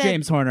tell he it's said-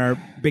 James Horner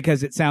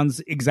because it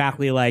sounds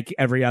exactly like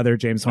every other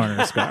James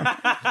Horner score.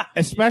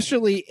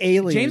 Especially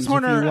Aliens. James if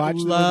Horner you watch the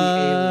movie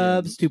loves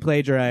Aliens. to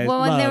plagiarize.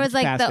 Well, when there loves was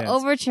like past the tense.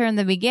 overture in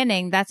the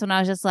beginning, that's when I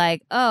was just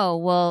like, oh,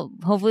 well,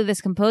 hopefully this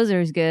composer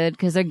is good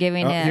because they're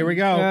giving Oh, him here we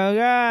go. Oh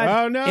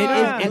God! Oh no! It is-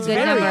 a it's good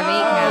very- number of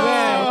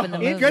ACABs to open the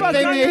It's movie. good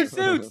thing they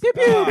suits. Pew,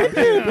 pew, pew, pew,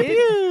 pew,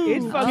 pew.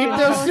 It's Oh, fucking. Keep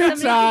those some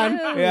suits on.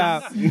 moves. Yeah.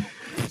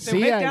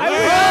 See ya.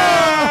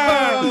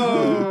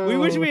 We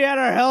wish we had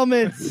our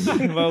helmets.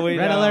 But we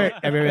Red don't. alert,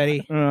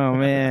 everybody. Oh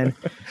man.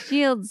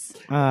 Shields.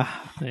 Oh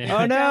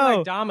Sound no.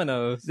 like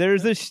dominoes.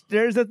 There's a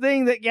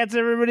thing that gets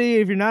everybody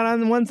if you're not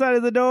on one side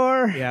of the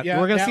door. Yeah, Yeah,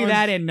 we're gonna that see was-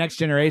 that in Next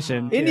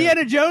Generation.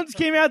 Indiana Jones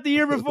came out the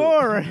year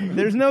before.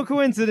 There's no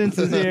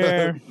coincidences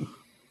here.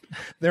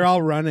 They're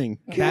all running.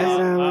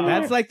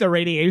 That's like the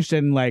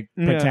radiation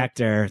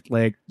protector.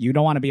 Like you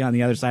don't want to be on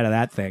the other side of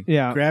that thing.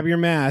 Yeah. Grab your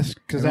mask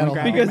because that'll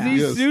help. Because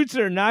these Yes. suits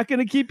are not going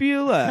to keep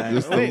you alive.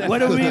 Just Wait, the-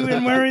 what have we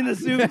been wearing the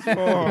suits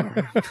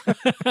for?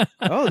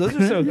 Oh, those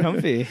are so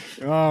comfy.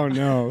 Oh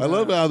no! I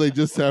love how they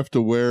just have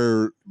to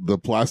wear the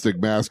plastic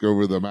mask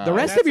over the mouth. The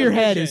rest of your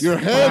head is your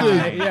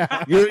head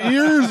is, your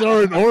ears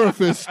are an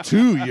orifice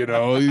too, you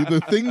know.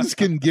 The things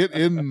can get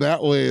in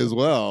that way as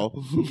well.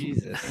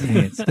 Jesus.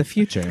 Hey, it's the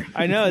future.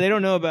 I know. They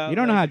don't know about. You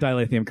don't know how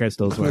dilithium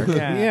crystals work.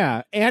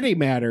 Yeah,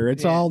 antimatter.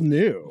 It's all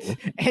new.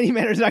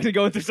 Antimatter's not going to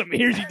go through some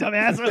ears, you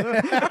dumbass.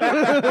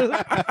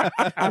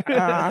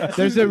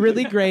 There's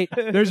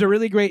a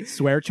really great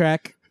swear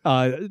track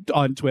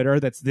on Twitter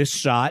that's this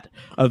shot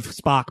of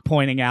Spock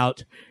pointing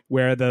out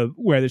where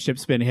the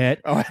ship's been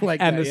hit. Oh, I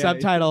like and that. the yeah.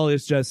 subtitle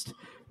is just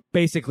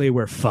basically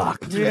we're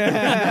fucked.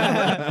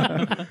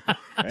 Hang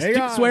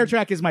on. Swear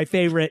track is my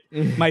favorite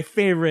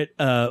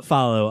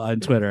follow on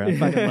Twitter. I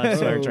fucking love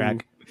swear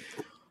track.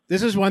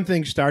 This is one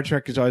thing Star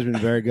Trek has always been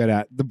very good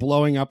at: the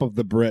blowing up of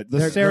the Brit, the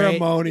They're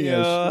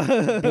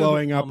ceremonious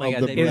blowing up Oh my of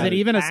God, the they Brit. Is it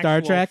even a Star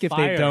Actual Trek if they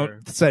fire.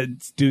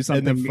 don't do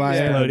something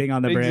fire. exploding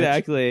on the bridge?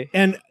 Exactly.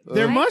 And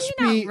there Why must is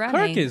he be. not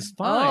running? Kirk is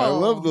fine. I Oh.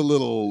 love the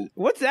little.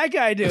 What's that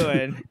guy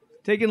doing?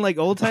 Taking like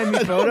old timey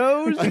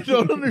photos? I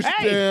don't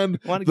understand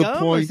want the gum or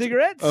point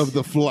cigarettes? of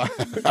the flap.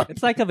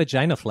 It's like a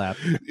vagina flap.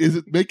 Is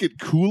it make it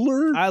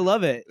cooler? I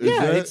love it. Is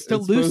Yeah, that- it's to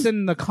supposed-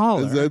 loosen the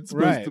collar. Is that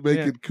supposed Right, to make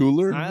yeah. it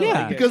cooler? I Yeah.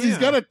 like it. Because he's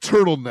got a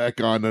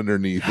turtleneck on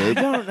underneath I it.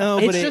 don't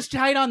know, but It's just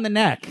tight on the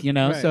neck, you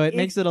know, Right. so it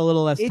makes it a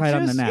little less tight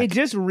on the neck. It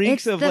just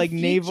reeks It's of the like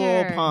naval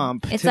future.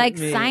 pomp. It's to like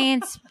me.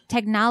 science,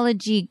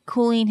 technology,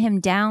 cooling him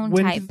down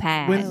type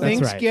path. when That's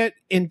things right. get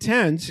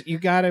intense, you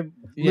got to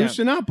Yeah.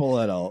 loosen up a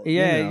little.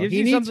 Yeah, you know. it gives he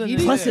you needs, something he to-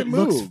 needs Plus, to it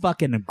looks move.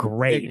 fucking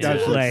great. It does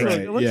look Like, great.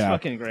 It looks Yeah.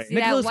 fucking great. See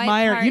that Nicholas white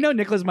Meyer, part? you know,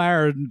 Nicholas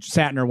Meyer and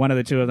Shatner, one of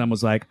the two of them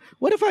was like,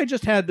 what if I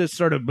just had this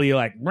sort of be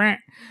like, "Meh,"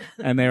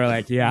 and they were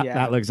like, yeah, Yeah.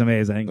 that looks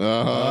amazing.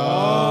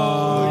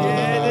 Oh,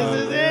 yeah,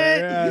 this is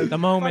it. The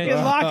moment.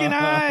 Fucking locking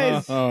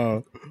eyes.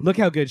 Oh, Look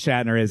how good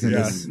Shatner is in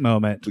this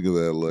moment. Look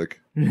at that look.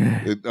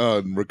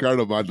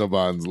 Ricardo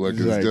Montalban's look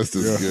is Right. just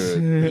as Yeah.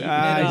 good.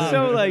 It's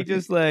so like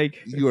just like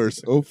You are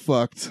so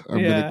fucked. I'm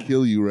Yeah. gonna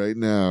kill you right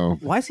now.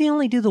 Why does he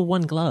only do the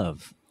one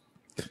glove?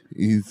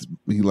 He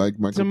like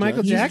Michael. it's a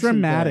Michael He's Jackson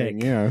dramatic.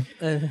 thing, yeah.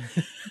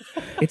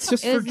 It's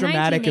just It for was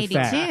dramatic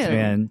 1982. effect,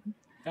 man.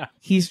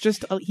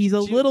 He's a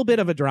little bit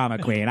of a drama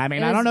queen. I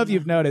mean, I don't know if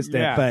you've noticed it,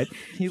 Yeah. but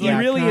he like-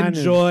 really kind of.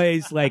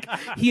 enjoys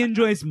he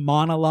enjoys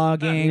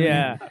monologuing.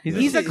 Yeah.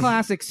 He's a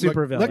classic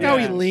supervillain. Look how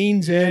he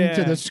leans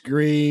into Yeah. the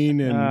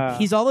screen and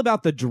He's all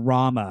about the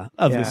drama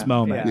of Yeah. this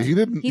moment. Yeah, he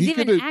didn't. He's he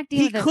even could've- acting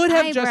He with his could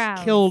have eyebrows.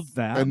 just killed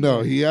them.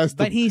 No, he has to.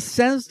 But he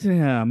says to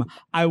him,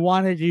 I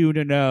wanted you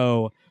to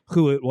know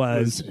who it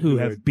was who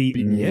have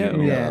beaten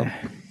you. yeah.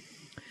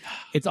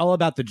 It's all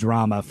about the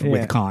drama Yeah.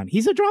 with Khan.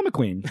 He's a drama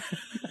queen.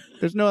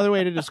 There's no other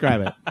way to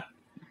describe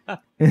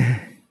it.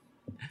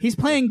 He's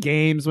playing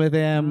games with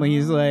him.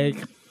 He's like,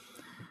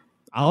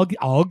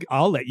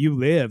 I'll let you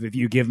live if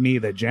you give me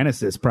the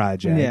Genesis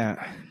project.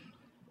 Yeah.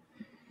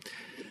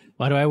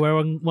 Why do I wear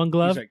one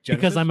glove? He's like, Because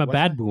Genesis? I'm a What's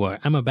bad boy.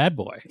 I'm a bad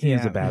boy. He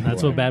is Yeah. a bad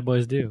That's boy. what bad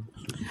boys do.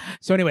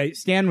 So anyway,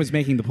 Stan was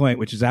making the point,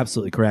 which is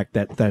absolutely correct,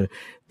 that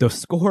the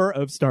score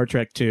of Star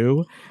Trek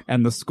II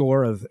and the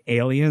score of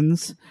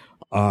Aliens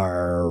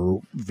are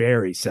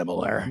very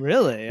similar.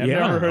 Really? I've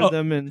Yeah. never heard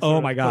them in Oh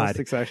sort my of god! close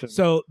succession.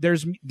 So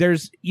there's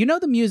you know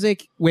the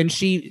music when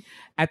she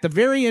at the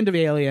very end of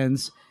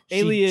Aliens,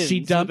 Aliens she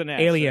dumped with an S,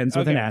 Aliens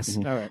right? with an Okay. S.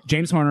 All right.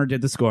 James Horner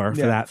did the score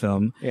for Yeah. that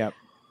film. Yeah.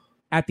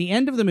 At the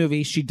end of the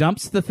movie, she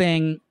dumps the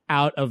thing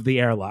out of the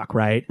airlock,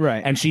 right?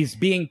 Right. And she's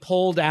being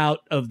pulled out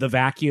of the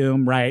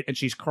vacuum, right? And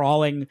she's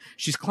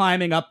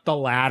climbing up the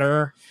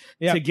ladder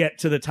Yeah. to get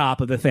to the top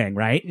of the thing,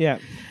 right? Yeah.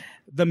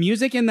 The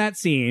music in that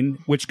scene,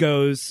 which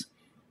goes,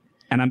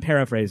 and I'm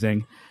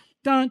paraphrasing,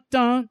 dun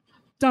dun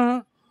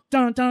dun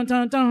dun dun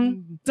dun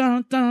dun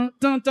dun dun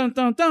dun dun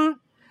dun dun.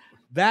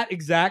 That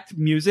exact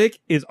music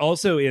is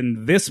also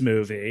in this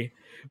movie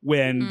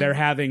when they're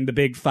having the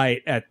big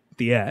fight at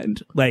the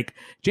end. Like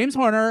James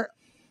Horner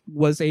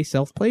was a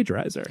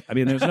self-plagiarizer. I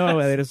mean, there's no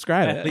way to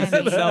describe At it. least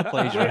it's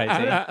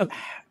self-plagiarizing.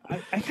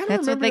 I kind of That's what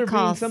remember they there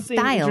call being something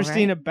style,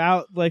 interesting right?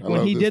 about like I when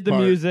love he this did the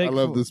part. music. I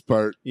love this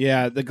part.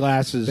 Yeah, the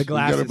glasses. The You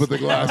got to glasses. put the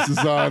glasses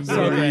on to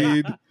So great.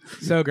 read.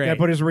 So great. Got to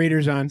put his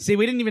readers on. See,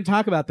 we didn't even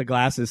talk about the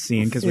glasses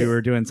scene because we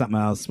were doing something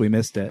else. We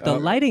missed it. The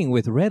lighting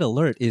with red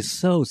alert is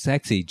so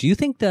sexy. Do you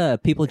think the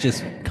people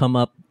just come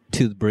up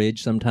to the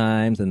bridge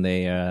sometimes and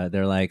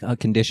they're like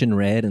condition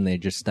red and they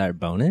just start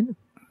boning?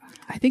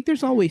 I think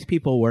there's always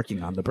people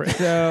working on the bridge.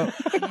 So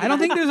I don't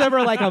think there's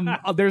ever like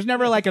there's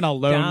never like an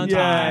alone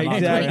time. on the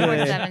exactly.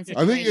 bridge. 24/7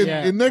 I think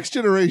situation. in Next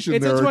Generation,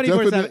 It's there a are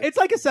 24/7. definite. It's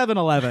like a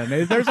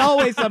 7-Eleven. There's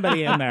always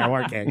somebody in there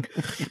working.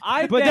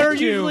 I But bet they're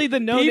you usually the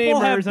people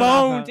no-namers have and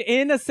boned all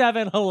in a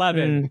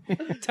 7-Eleven.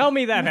 Tell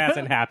me that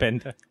hasn't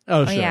happened.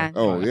 Oh, Oh, sure. yeah.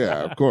 Oh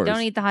yeah, of course.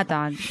 Don't eat the hot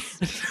dogs.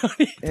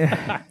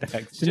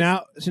 So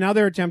now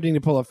they're attempting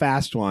to pull a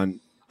fast one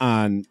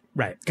on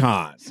Right.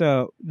 Khan.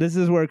 So this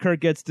is where Kirk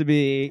gets to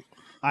be.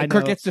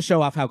 Kirk gets to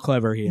show off how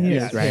clever he is,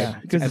 Yes, right? yeah.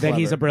 And that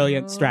he's a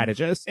brilliant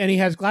strategist. And he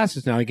has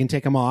glasses now. He can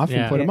take them off and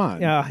Yeah. put them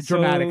on. Yeah,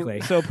 Dramatically.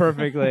 so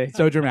perfectly.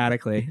 So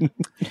dramatically.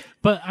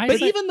 But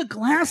But even the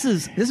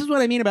glasses, this is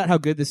what I mean about how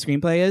good the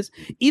screenplay is.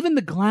 Even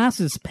the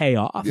glasses pay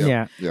off. Yep,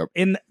 Yeah.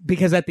 Yep.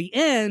 Because at the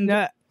end,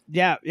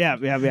 Yeah.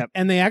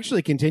 And they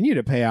actually continue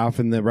to pay off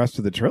in the rest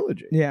of the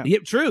trilogy. Yeah. yeah,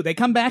 true, they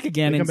come back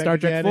again They in come back Star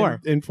Trek again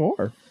 4. In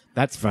 4.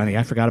 That's funny.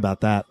 I forgot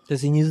about that.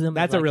 Does he use them?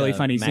 That's as a really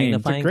funny scene.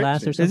 magnifying To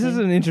glass or This something? is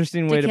an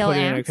interesting way to kill put it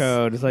in a ants?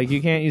 code. It's like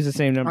you can't use the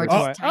same number Or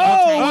twice. just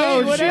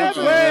tiny what shit,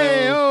 happened?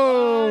 way,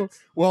 oh.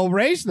 Well,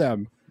 raise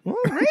them. Raise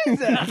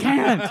it. I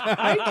can't.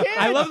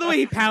 I love the way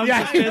he pounds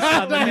his fist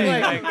on the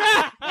thing.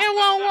 It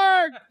won't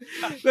work.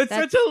 That's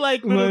such a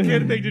like little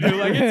kid thing to do.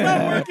 Like it's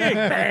not working.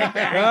 Bang,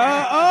 bang.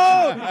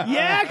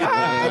 Yeah,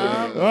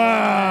 Khan.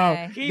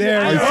 Okay.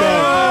 There I we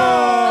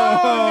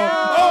saw-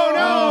 Oh,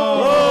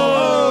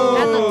 no.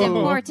 That Oh. looked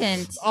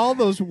important. All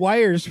those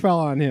wires fell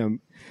on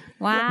him.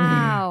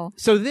 Wow.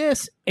 So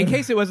this, in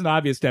case it wasn't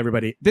obvious to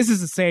everybody, this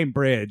is the same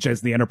bridge as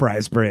the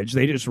Enterprise bridge.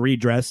 They just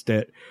redressed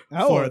it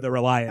for the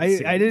Reliance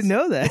scenes. I didn't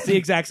know that. It's the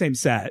exact same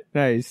set.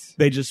 Nice.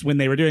 They just, when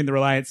they were doing the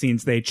Reliance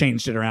scenes, they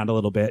changed it around a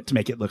little bit to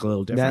make it look a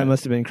little That different.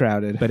 must have been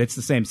crowded. But it's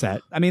the same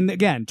set. I mean,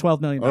 again, $12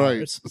 million. All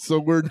right. So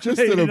we're just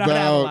They at do not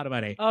have a lot about. of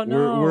money. Oh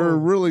no! We're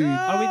really.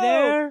 Are we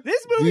there?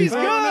 This movie's These-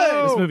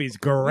 good. This movie's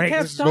great.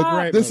 Can't But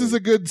stop. this is a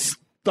good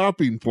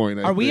stopping point.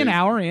 I Are we an think.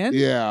 hour in?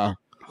 Yeah.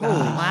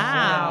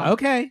 Wow.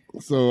 Okay.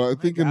 So I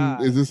think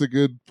is this a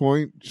good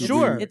point? Should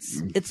Sure. we-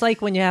 It's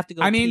like when you have to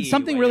go. I mean, pee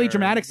something when really you're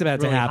dramatic's about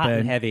to really hot happen.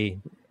 and heavy.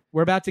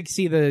 We're about to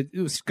see the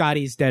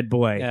Scotty's dead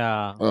boy.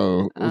 Yeah.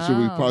 Oh, well, should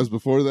we Oh. pause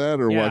before that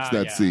or Yeah, watch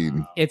that yeah.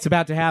 scene? It's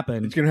about to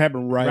happen. It's going to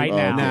happen right, Right Oh,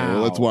 now. okay.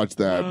 Well, let's watch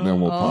that and then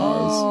we'll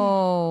pause.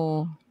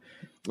 Oh.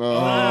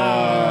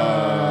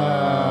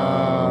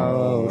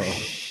 Oh.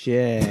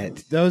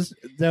 Shit. Those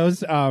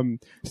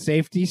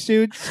safety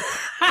suits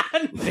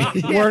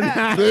were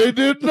not. They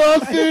did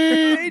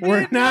nothing.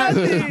 We're not.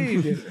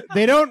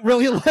 They don't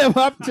really live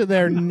up to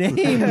their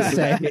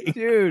namesake.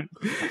 Dude,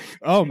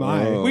 Oh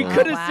my! Oh. we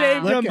could have wow.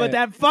 saved Look him, but at-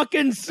 that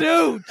fucking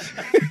suit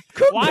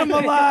cooked him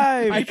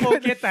alive. People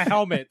get the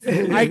helmets.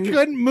 I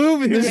couldn't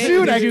move in the Hey,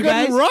 suit. did I you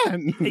couldn't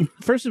guys- run.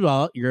 First of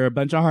all, you're a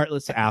bunch of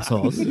heartless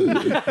assholes.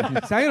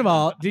 Second of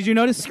all, did you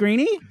notice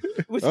Screeny?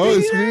 Oh,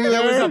 is Screeny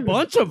There was there? a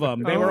bunch of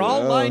them. They were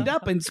all yeah. lined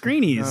up in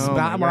Screenies. Oh,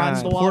 my We're on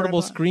God. the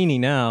Portable screeny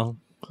now.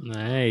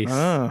 Nice.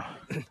 Oh.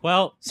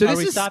 Well, So are this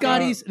we is stopping?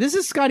 Scotty's. This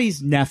is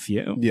Scotty's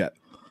nephew, Yeah.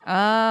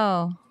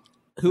 Oh.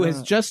 who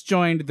has just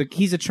joined the.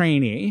 He's a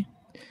trainee.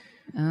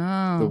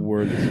 Oh. The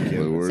word is The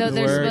given. word So is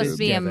there's word supposed is to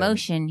be given.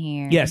 emotion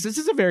here. Yes, this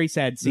is a very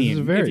sad scene. is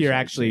a very if you're sad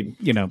actually,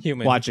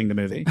 Human. watching the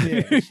movie.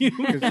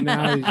 Because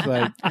now he's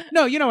like,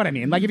 No, you know what I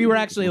mean. Like if you were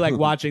actually like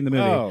watching the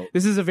movie, Oh.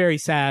 this is a very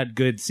sad,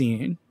 good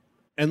scene.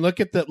 and look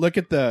at the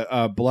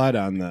blood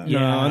on the.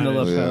 Yeah, on the Yeah.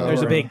 lapel.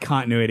 There's a big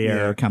continuity Yeah.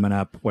 error coming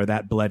up where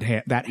that blood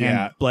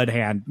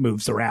hand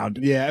moves around.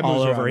 Yeah, it all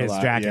moves over around a his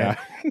lot, jacket.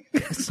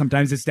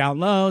 Sometimes it's down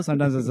low,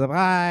 sometimes it's up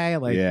high.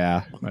 Like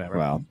Yeah. whatever.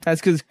 Well, That's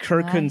because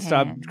Kirk couldn't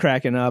stop hand.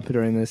 cracking up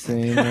during this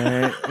scene,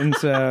 right? And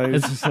so he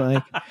was just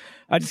like,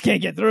 I just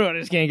can't get through it. I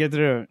just can't get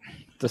through it.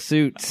 The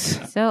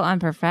suits. So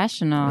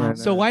unprofessional.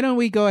 So why don't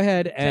we go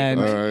ahead and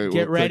All right, get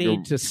we'll take ready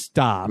a- to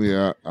stop?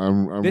 Yeah,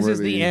 I'm This ready. is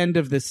the end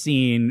of the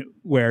scene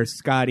where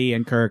Scotty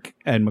and Kirk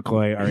and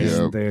McCoy are in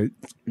Yep. the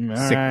All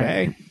sick right.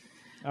 bay,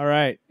 All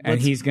right. and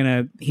he's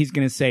gonna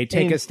say,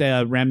 "Take And- us to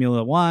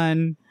Remula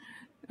 1,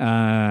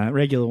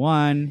 Regula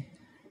 1."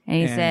 And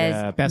he and,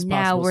 says, best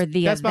now possible, we're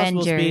the best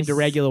possible speed Avengers. to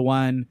Regula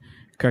 1,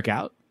 Kirk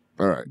out.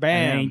 All right.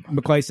 And Bam.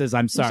 McCoy says,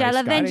 "I'm We sorry, shall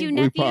avenge Scotty." you, We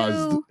nephew.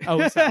 paused. Oh,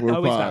 we stopped. We're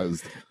Oh, we stopped.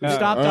 paused. We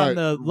stopped all on right.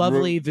 the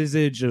lovely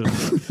visage of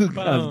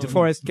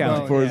DeForest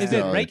Kelly. DeForest Is it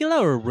Kelly. regular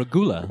or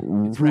regula?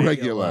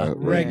 Regular.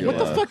 What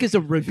the fuck is a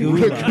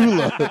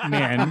regula,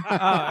 man?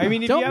 I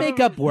mean, if Don't you have make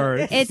a- up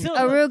words. It's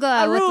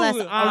arugula with less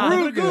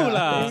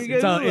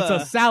Arugula. It's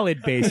a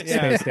salad-based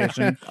space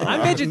station.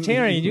 I'm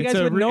vegetarian. You guys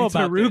would know it's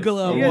about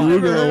arugula. You guys one.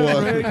 Arugula remember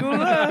one.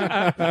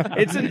 Regula?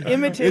 It's an It's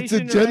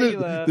imitation a of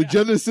Regula. the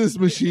Genesis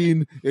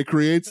machine. It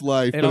creates its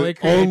life, It but only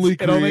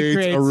it only creates-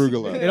 creates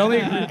arugula. It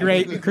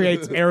only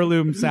creates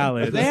heirloom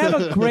salad. They have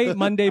a great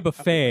Monday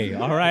buffet.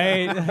 All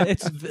right,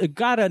 it's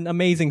got an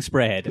amazing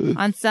spread.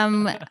 On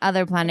some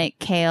other planet,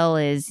 kale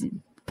is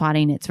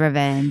plotting its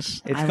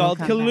revenge. It's I will called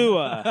come back.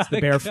 Kahlua.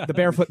 The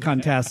barefoot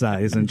Contessa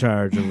is in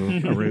charge of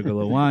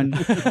Arugula 1.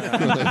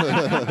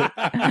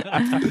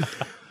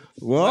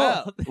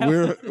 Well,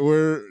 we're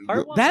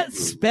That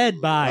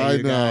sped by. I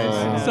you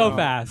guys. know. So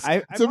fast.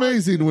 it's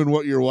amazing when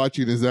what you're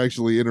watching is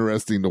actually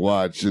interesting to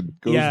watch. It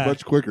goes Yeah.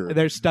 much quicker.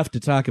 There's stuff to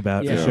talk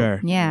about Yeah. for sure.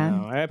 Yeah.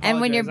 No, I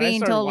And when you're apologize. I being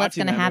started told what's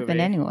watching going to that happen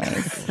movie.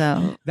 anyways.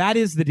 So That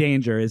is the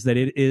danger, is that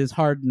it is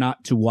hard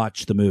not to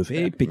watch the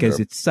movie because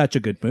it's such a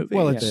good movie.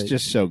 Well, it's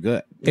just so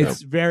good.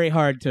 It's very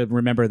hard to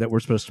remember that we're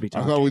supposed to be I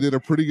talking. thought we did a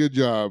pretty good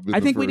job. In I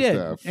the think we first did.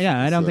 half.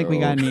 Yeah, I don't think we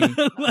got any.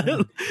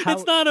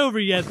 It's not over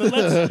yet, but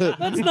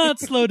let's not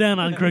slow down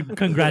on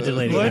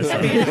congratulating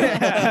ourselves.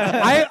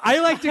 I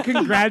like to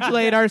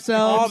congratulate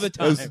ourselves All the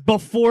time.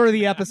 before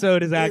the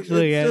episode is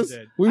actually It's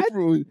ended. just-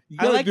 you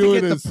I gotta like do to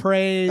it get as, the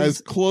praise.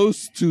 as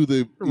close to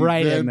the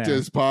Right in event there.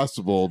 as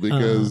possible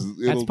because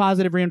That's it'll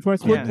positive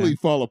reinforcement. quickly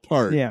fall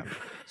apart. Yeah.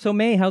 So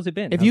May, how's it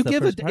been? If How's you the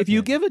give first part if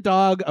you been? give a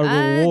dog a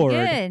reward,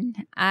 good.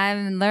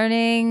 I'm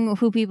learning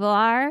who people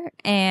are,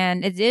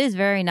 and it is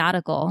very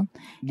nautical.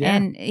 Yeah.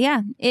 And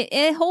yeah,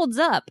 it holds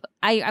up.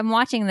 I'm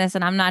watching this,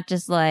 and I'm not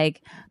just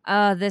like,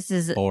 oh, this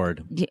is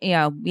bored.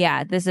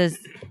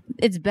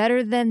 it's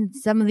better than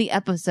some of the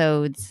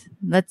episodes.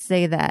 Let's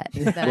say that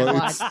I Well,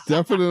 watched. it's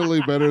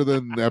definitely better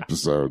than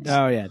episodes.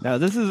 Oh yeah. No,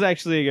 this is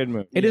actually a good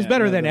movie. it is Yeah,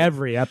 better no, than no.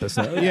 every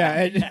episode.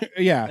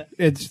 Yeah,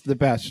 it's the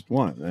best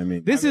one. I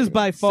mean, This is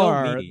by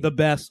far meaty. the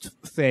best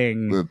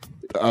thing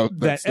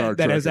That Star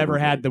that Trek has ever ever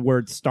had made. the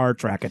word Star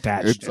Trek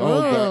attached It's to it.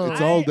 all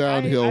it's all I-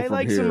 downhill I from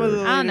like here. some of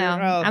the I don't know.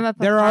 later- I'm a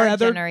There are Picard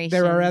other generation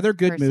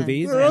good person.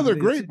 movies. There are other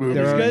great movies.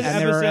 There are, Good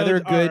and there are other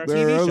episodes good are There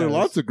are TV other shows.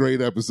 lots of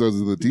great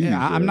episodes of the TV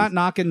Yeah, I'm shows. not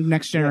knocking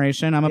Next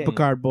Generation. I'm a Yeah.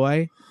 Picard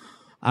boy.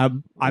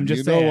 I'm just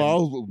you saying. know,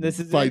 I'll This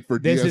is fight it. for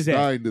This is it.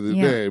 DS9 to the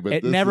Yeah. day, but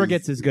It this never is-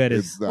 gets as good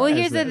it's as- not. Well, as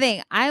here's the this.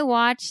 thing. I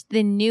watched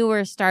the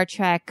newer Star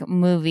Trek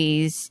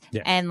movies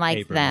Yes, and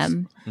liked Abrams.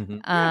 them.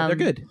 Mhm. they're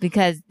good.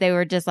 Because they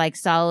were just like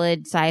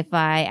solid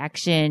sci-fi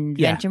action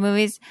Yeah. adventure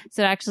movies.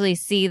 So to actually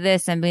see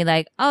this and be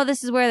like, oh,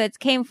 this is where that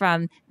came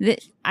from.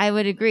 I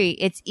would agree.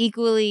 It's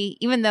equally,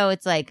 even though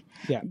it's like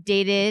Yeah.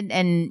 dated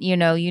and you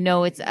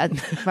know it's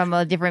from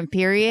a different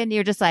period.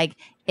 You're just like,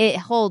 it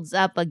holds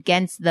up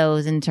against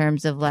those in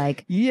terms of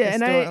like, Yeah,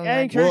 and historical I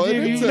encourage Well,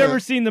 you, if it's you've a- never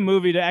seen the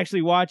movie, to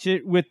actually watch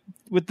it with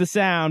the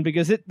sound,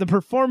 because the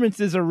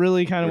performances are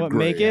really kind of They're what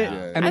great, make it.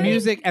 yeah. And the I mean,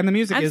 music I'm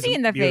is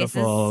seeing their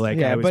beautiful. faces. Like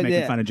Yeah, I was but making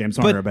yeah. fun of James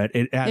But Horner, but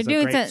it has a They're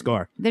doing great some-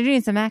 score. they're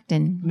doing some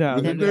acting. No,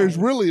 But they're there's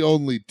really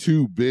only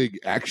two big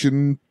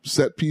action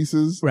set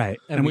pieces. Right,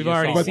 and we we've just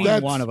already saw But seen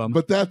that's one of them.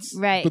 But that's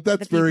Right, But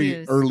that's the very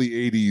previews. early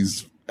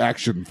 '80s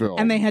action film.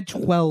 and they had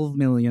 $12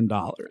 million.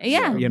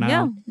 Yeah, you know,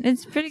 yeah,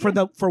 it's pretty for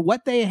good. for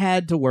what they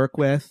had to work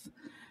with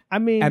I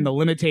mean, and the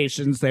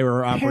limitations they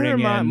were operating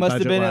Paramount in. must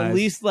have been at budget-wise.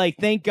 least like,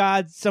 thank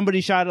God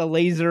somebody shot a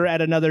laser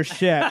at another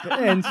ship,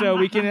 and so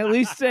we can at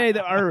least say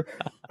that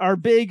our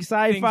big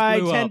sci-fi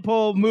Things blew up.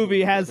 tentpole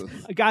movie has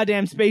a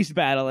goddamn space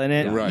battle in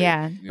it. right.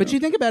 Yeah. But you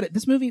think about it,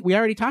 this movie, we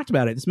already talked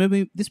about it.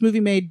 This movie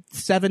made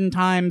 7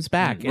 times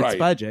back its Right,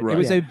 budget. right. It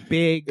was a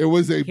big It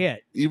was a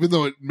hit. even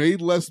though it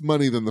made less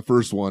money than the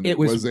first one. It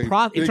was a in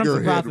terms bigger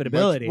of hit,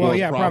 profitability. much well, more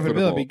yeah,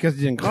 profitable. profitability because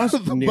it didn't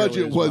cost The nearly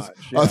budget as was much.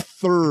 Yeah. a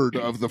third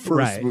of the first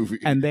right. movie,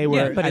 And they were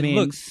Yeah, but I it mean,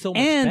 looks so much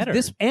and better.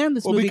 this well,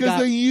 movie because got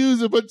they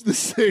use a bunch of the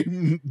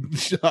same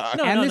shot.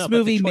 No, and this but the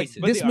movie choices.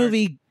 But this the art.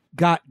 movie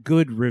got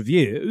good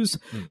reviews.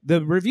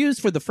 The reviews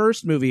for the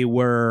first movie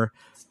were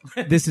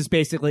this is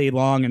basically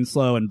long and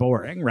slow and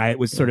boring, right?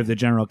 Was sort of the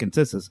general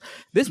consensus.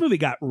 This movie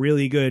got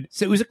really good.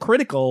 So it was a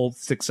critical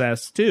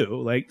success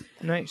too. Like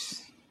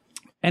Nice.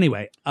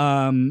 anyway,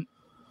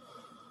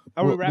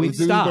 Are we Well, wrapping does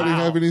we'd stop.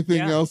 anybody have anything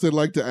Yeah. else they'd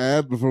like to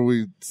add before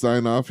we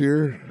sign off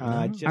here?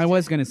 Just, I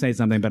was going to say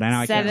something, but now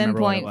I can't remember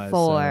what it was.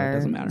 So it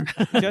doesn't matter.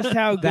 just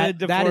how good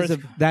that is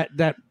DeForest. that Get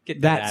that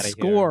that outta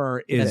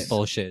score here. That's is.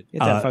 bullshit. Get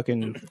that uh,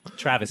 fucking.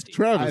 Travesty.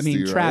 Travesty. I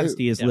mean, right?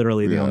 travesty is Yeah.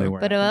 literally the Yeah. only word.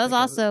 But I it can was think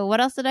of. also,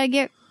 what else did I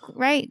get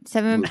right?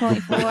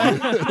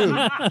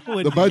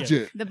 7.4. The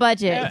budget. The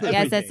budget.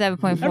 Yeah, I said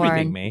 7.4.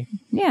 Everything, And, May.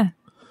 yeah.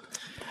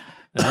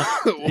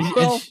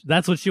 Well,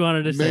 That's what you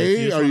wanted to say.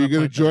 May, just are you wanna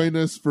going point to join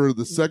us for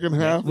the second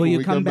half? Will when you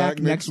we come back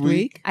next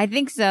week? I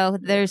think so.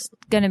 There's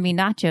going to be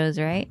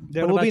nachos, right?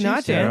 There What will be about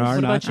you, nachos. Sarah? There are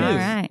What about nachos. you? All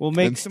right. We'll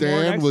make And some more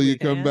Stan, next will you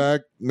week. come yeah.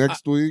 back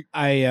next week?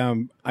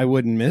 I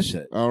wouldn't miss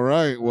it. All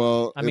right.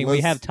 Well, I mean,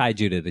 we have tied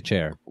you to the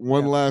chair.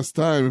 one last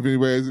time. If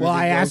anybody has Well,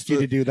 I anything asked else you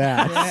to do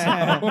that.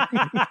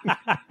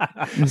 Yeah.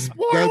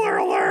 Spoiler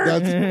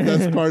alert!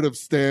 That's part of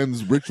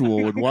Stan's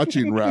ritual when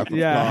watching Wrath of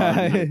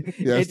Yeah. God.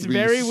 He has It's to be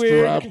very weird.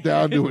 strapped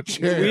down to a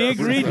chair. We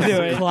agreed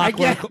to it.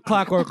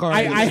 Clockwork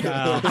Orange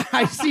style.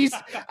 I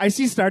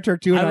see Star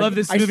Trek 2. And I love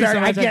this movie so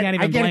much I can't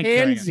even blink during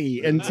it.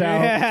 handsy, and so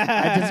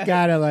I just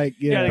gotta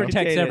Gotta Protects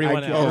contain it.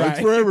 everyone Oh, else. it's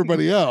for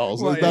everybody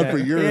else. It's not for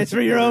your. It's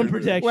for your own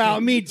protection. Well,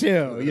 me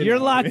too. You're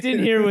locked in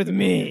here with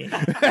me.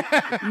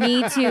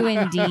 Me too,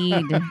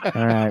 indeed.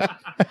 All right.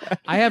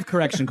 I have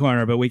correction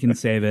corner, but we can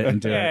save it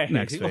and do Okay, it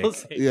next week. we'll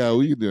see. Yeah,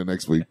 we can do it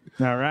next week.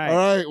 All right. All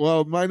right.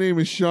 Well, my name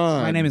is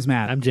Sean. My name is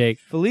Matt. I'm Jake.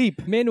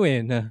 Philippe.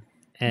 Minwin.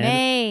 And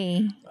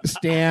Hey.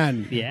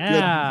 Stan.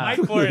 yeah,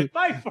 Fight for it.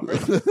 Fight for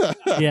it.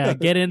 yeah,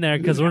 get in there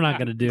because we're not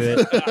going to do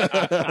it.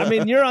 I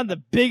mean, you're on the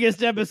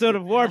biggest episode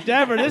of Warped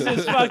ever. This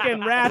is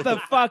fucking Wrath of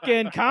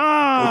fucking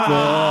Khan.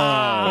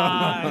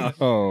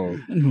 Oh.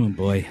 Oh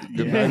boy.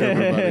 Good night,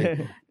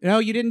 everybody. No,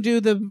 you didn't do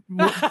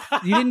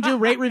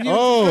rate review.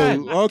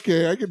 Oh,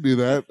 okay. I can do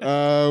that.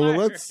 Well,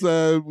 let's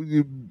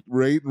you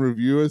rate and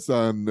review us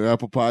on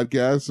Apple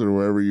Podcasts or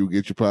wherever you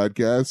get your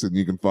podcasts, and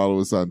you can follow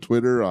us on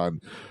Twitter on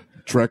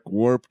Trek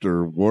Warped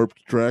or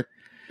Warped Trek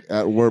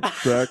at Warped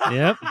Trek.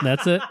 Yep,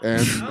 that's it.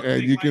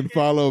 And you can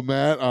follow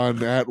Matt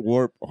on at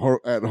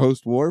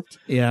Host Warped,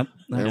 Yeah.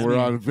 and we're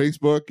on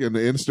Facebook and the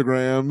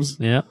Instagrams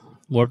Yep,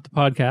 Warp the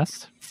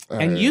podcast.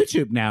 and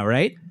YouTube now,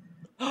 right?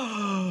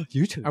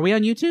 YouTube. Are we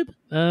on YouTube?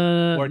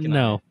 Working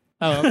No.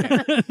 Oh,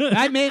 okay.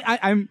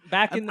 I'm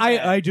Back in the I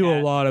bag, do a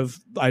Matt. lot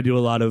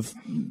of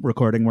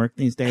recording work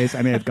these days.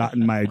 I may have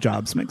gotten my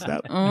jobs mixed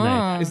up.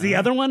 Nice. Is the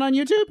other one on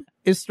YouTube?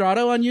 Is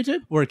Strato on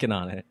YouTube? Working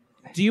on it.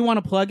 Do you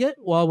want to plug it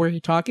while we're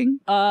talking?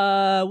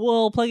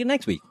 We'll plug it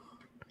next week.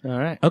 All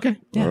right. Okay.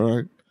 All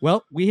right.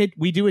 Well, we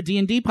do a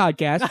D&D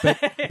podcast, but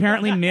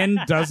apparently Min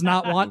does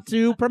not want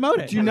to promote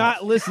it. Do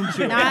not listen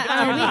to it. Not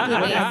on a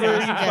weekly Whatever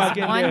basis. you Just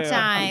fucking one do.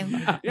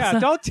 time. Yeah,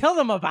 don't tell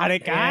them about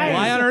it, guys.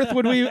 Why on earth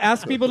would we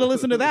ask people to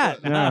listen to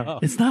that? No.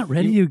 It's not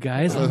ready, you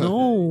guys.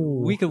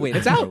 No. We could wait.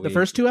 It's another out. The week.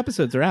 first 2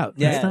 episodes are out.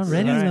 Yeah, It's not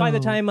ready, By the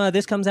though. time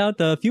this comes out,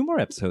 a few more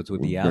episodes will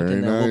be out, Very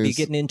and then we'll be nice.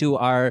 getting into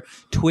our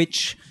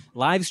Twitch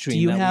live stream. Do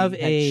you that we have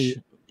had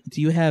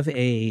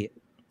a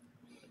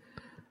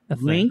A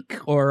thing. link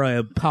or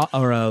a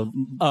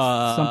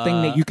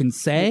something that you can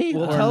say?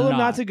 We'll or tell them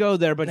not to go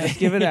there, but just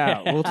give it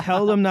out. We'll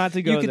tell them not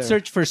to go You can there.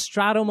 search for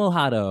Strato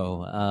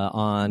Mojado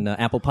on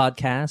Apple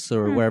Podcasts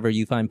or wherever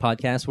you find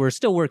podcasts. We're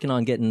still working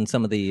on getting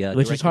some of the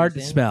which is hard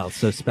to directions in. spell.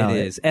 So spell It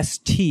it. is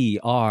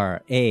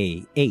STRAHDO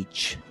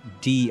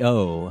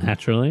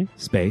Naturally.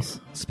 Space.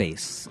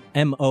 space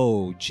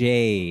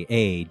MOJADO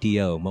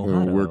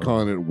Mojado. We're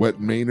calling it Wet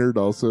Maynard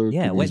also.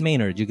 Yeah, Wet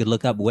Maynard. You could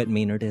look up Wet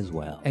Maynard as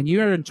well. And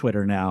you're on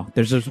Twitter now.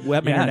 There's this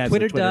Wet Maynard has a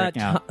Twitter account.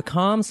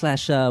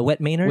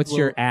 Twitter.com/Wet Maynard. What's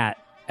your at?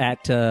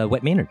 At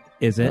Wet Maynard.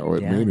 Is it?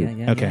 Wet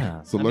Maynard. Okay.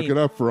 So I look mean, it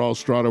up for all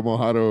Strato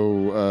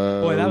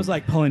Mojado. Boy, that was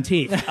like pulling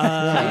teeth.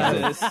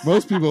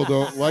 Most people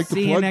don't like to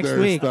See you plug next their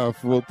week.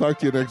 stuff. We'll talk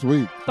to you next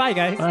week. Bye,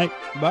 guys. All right.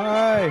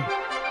 Bye.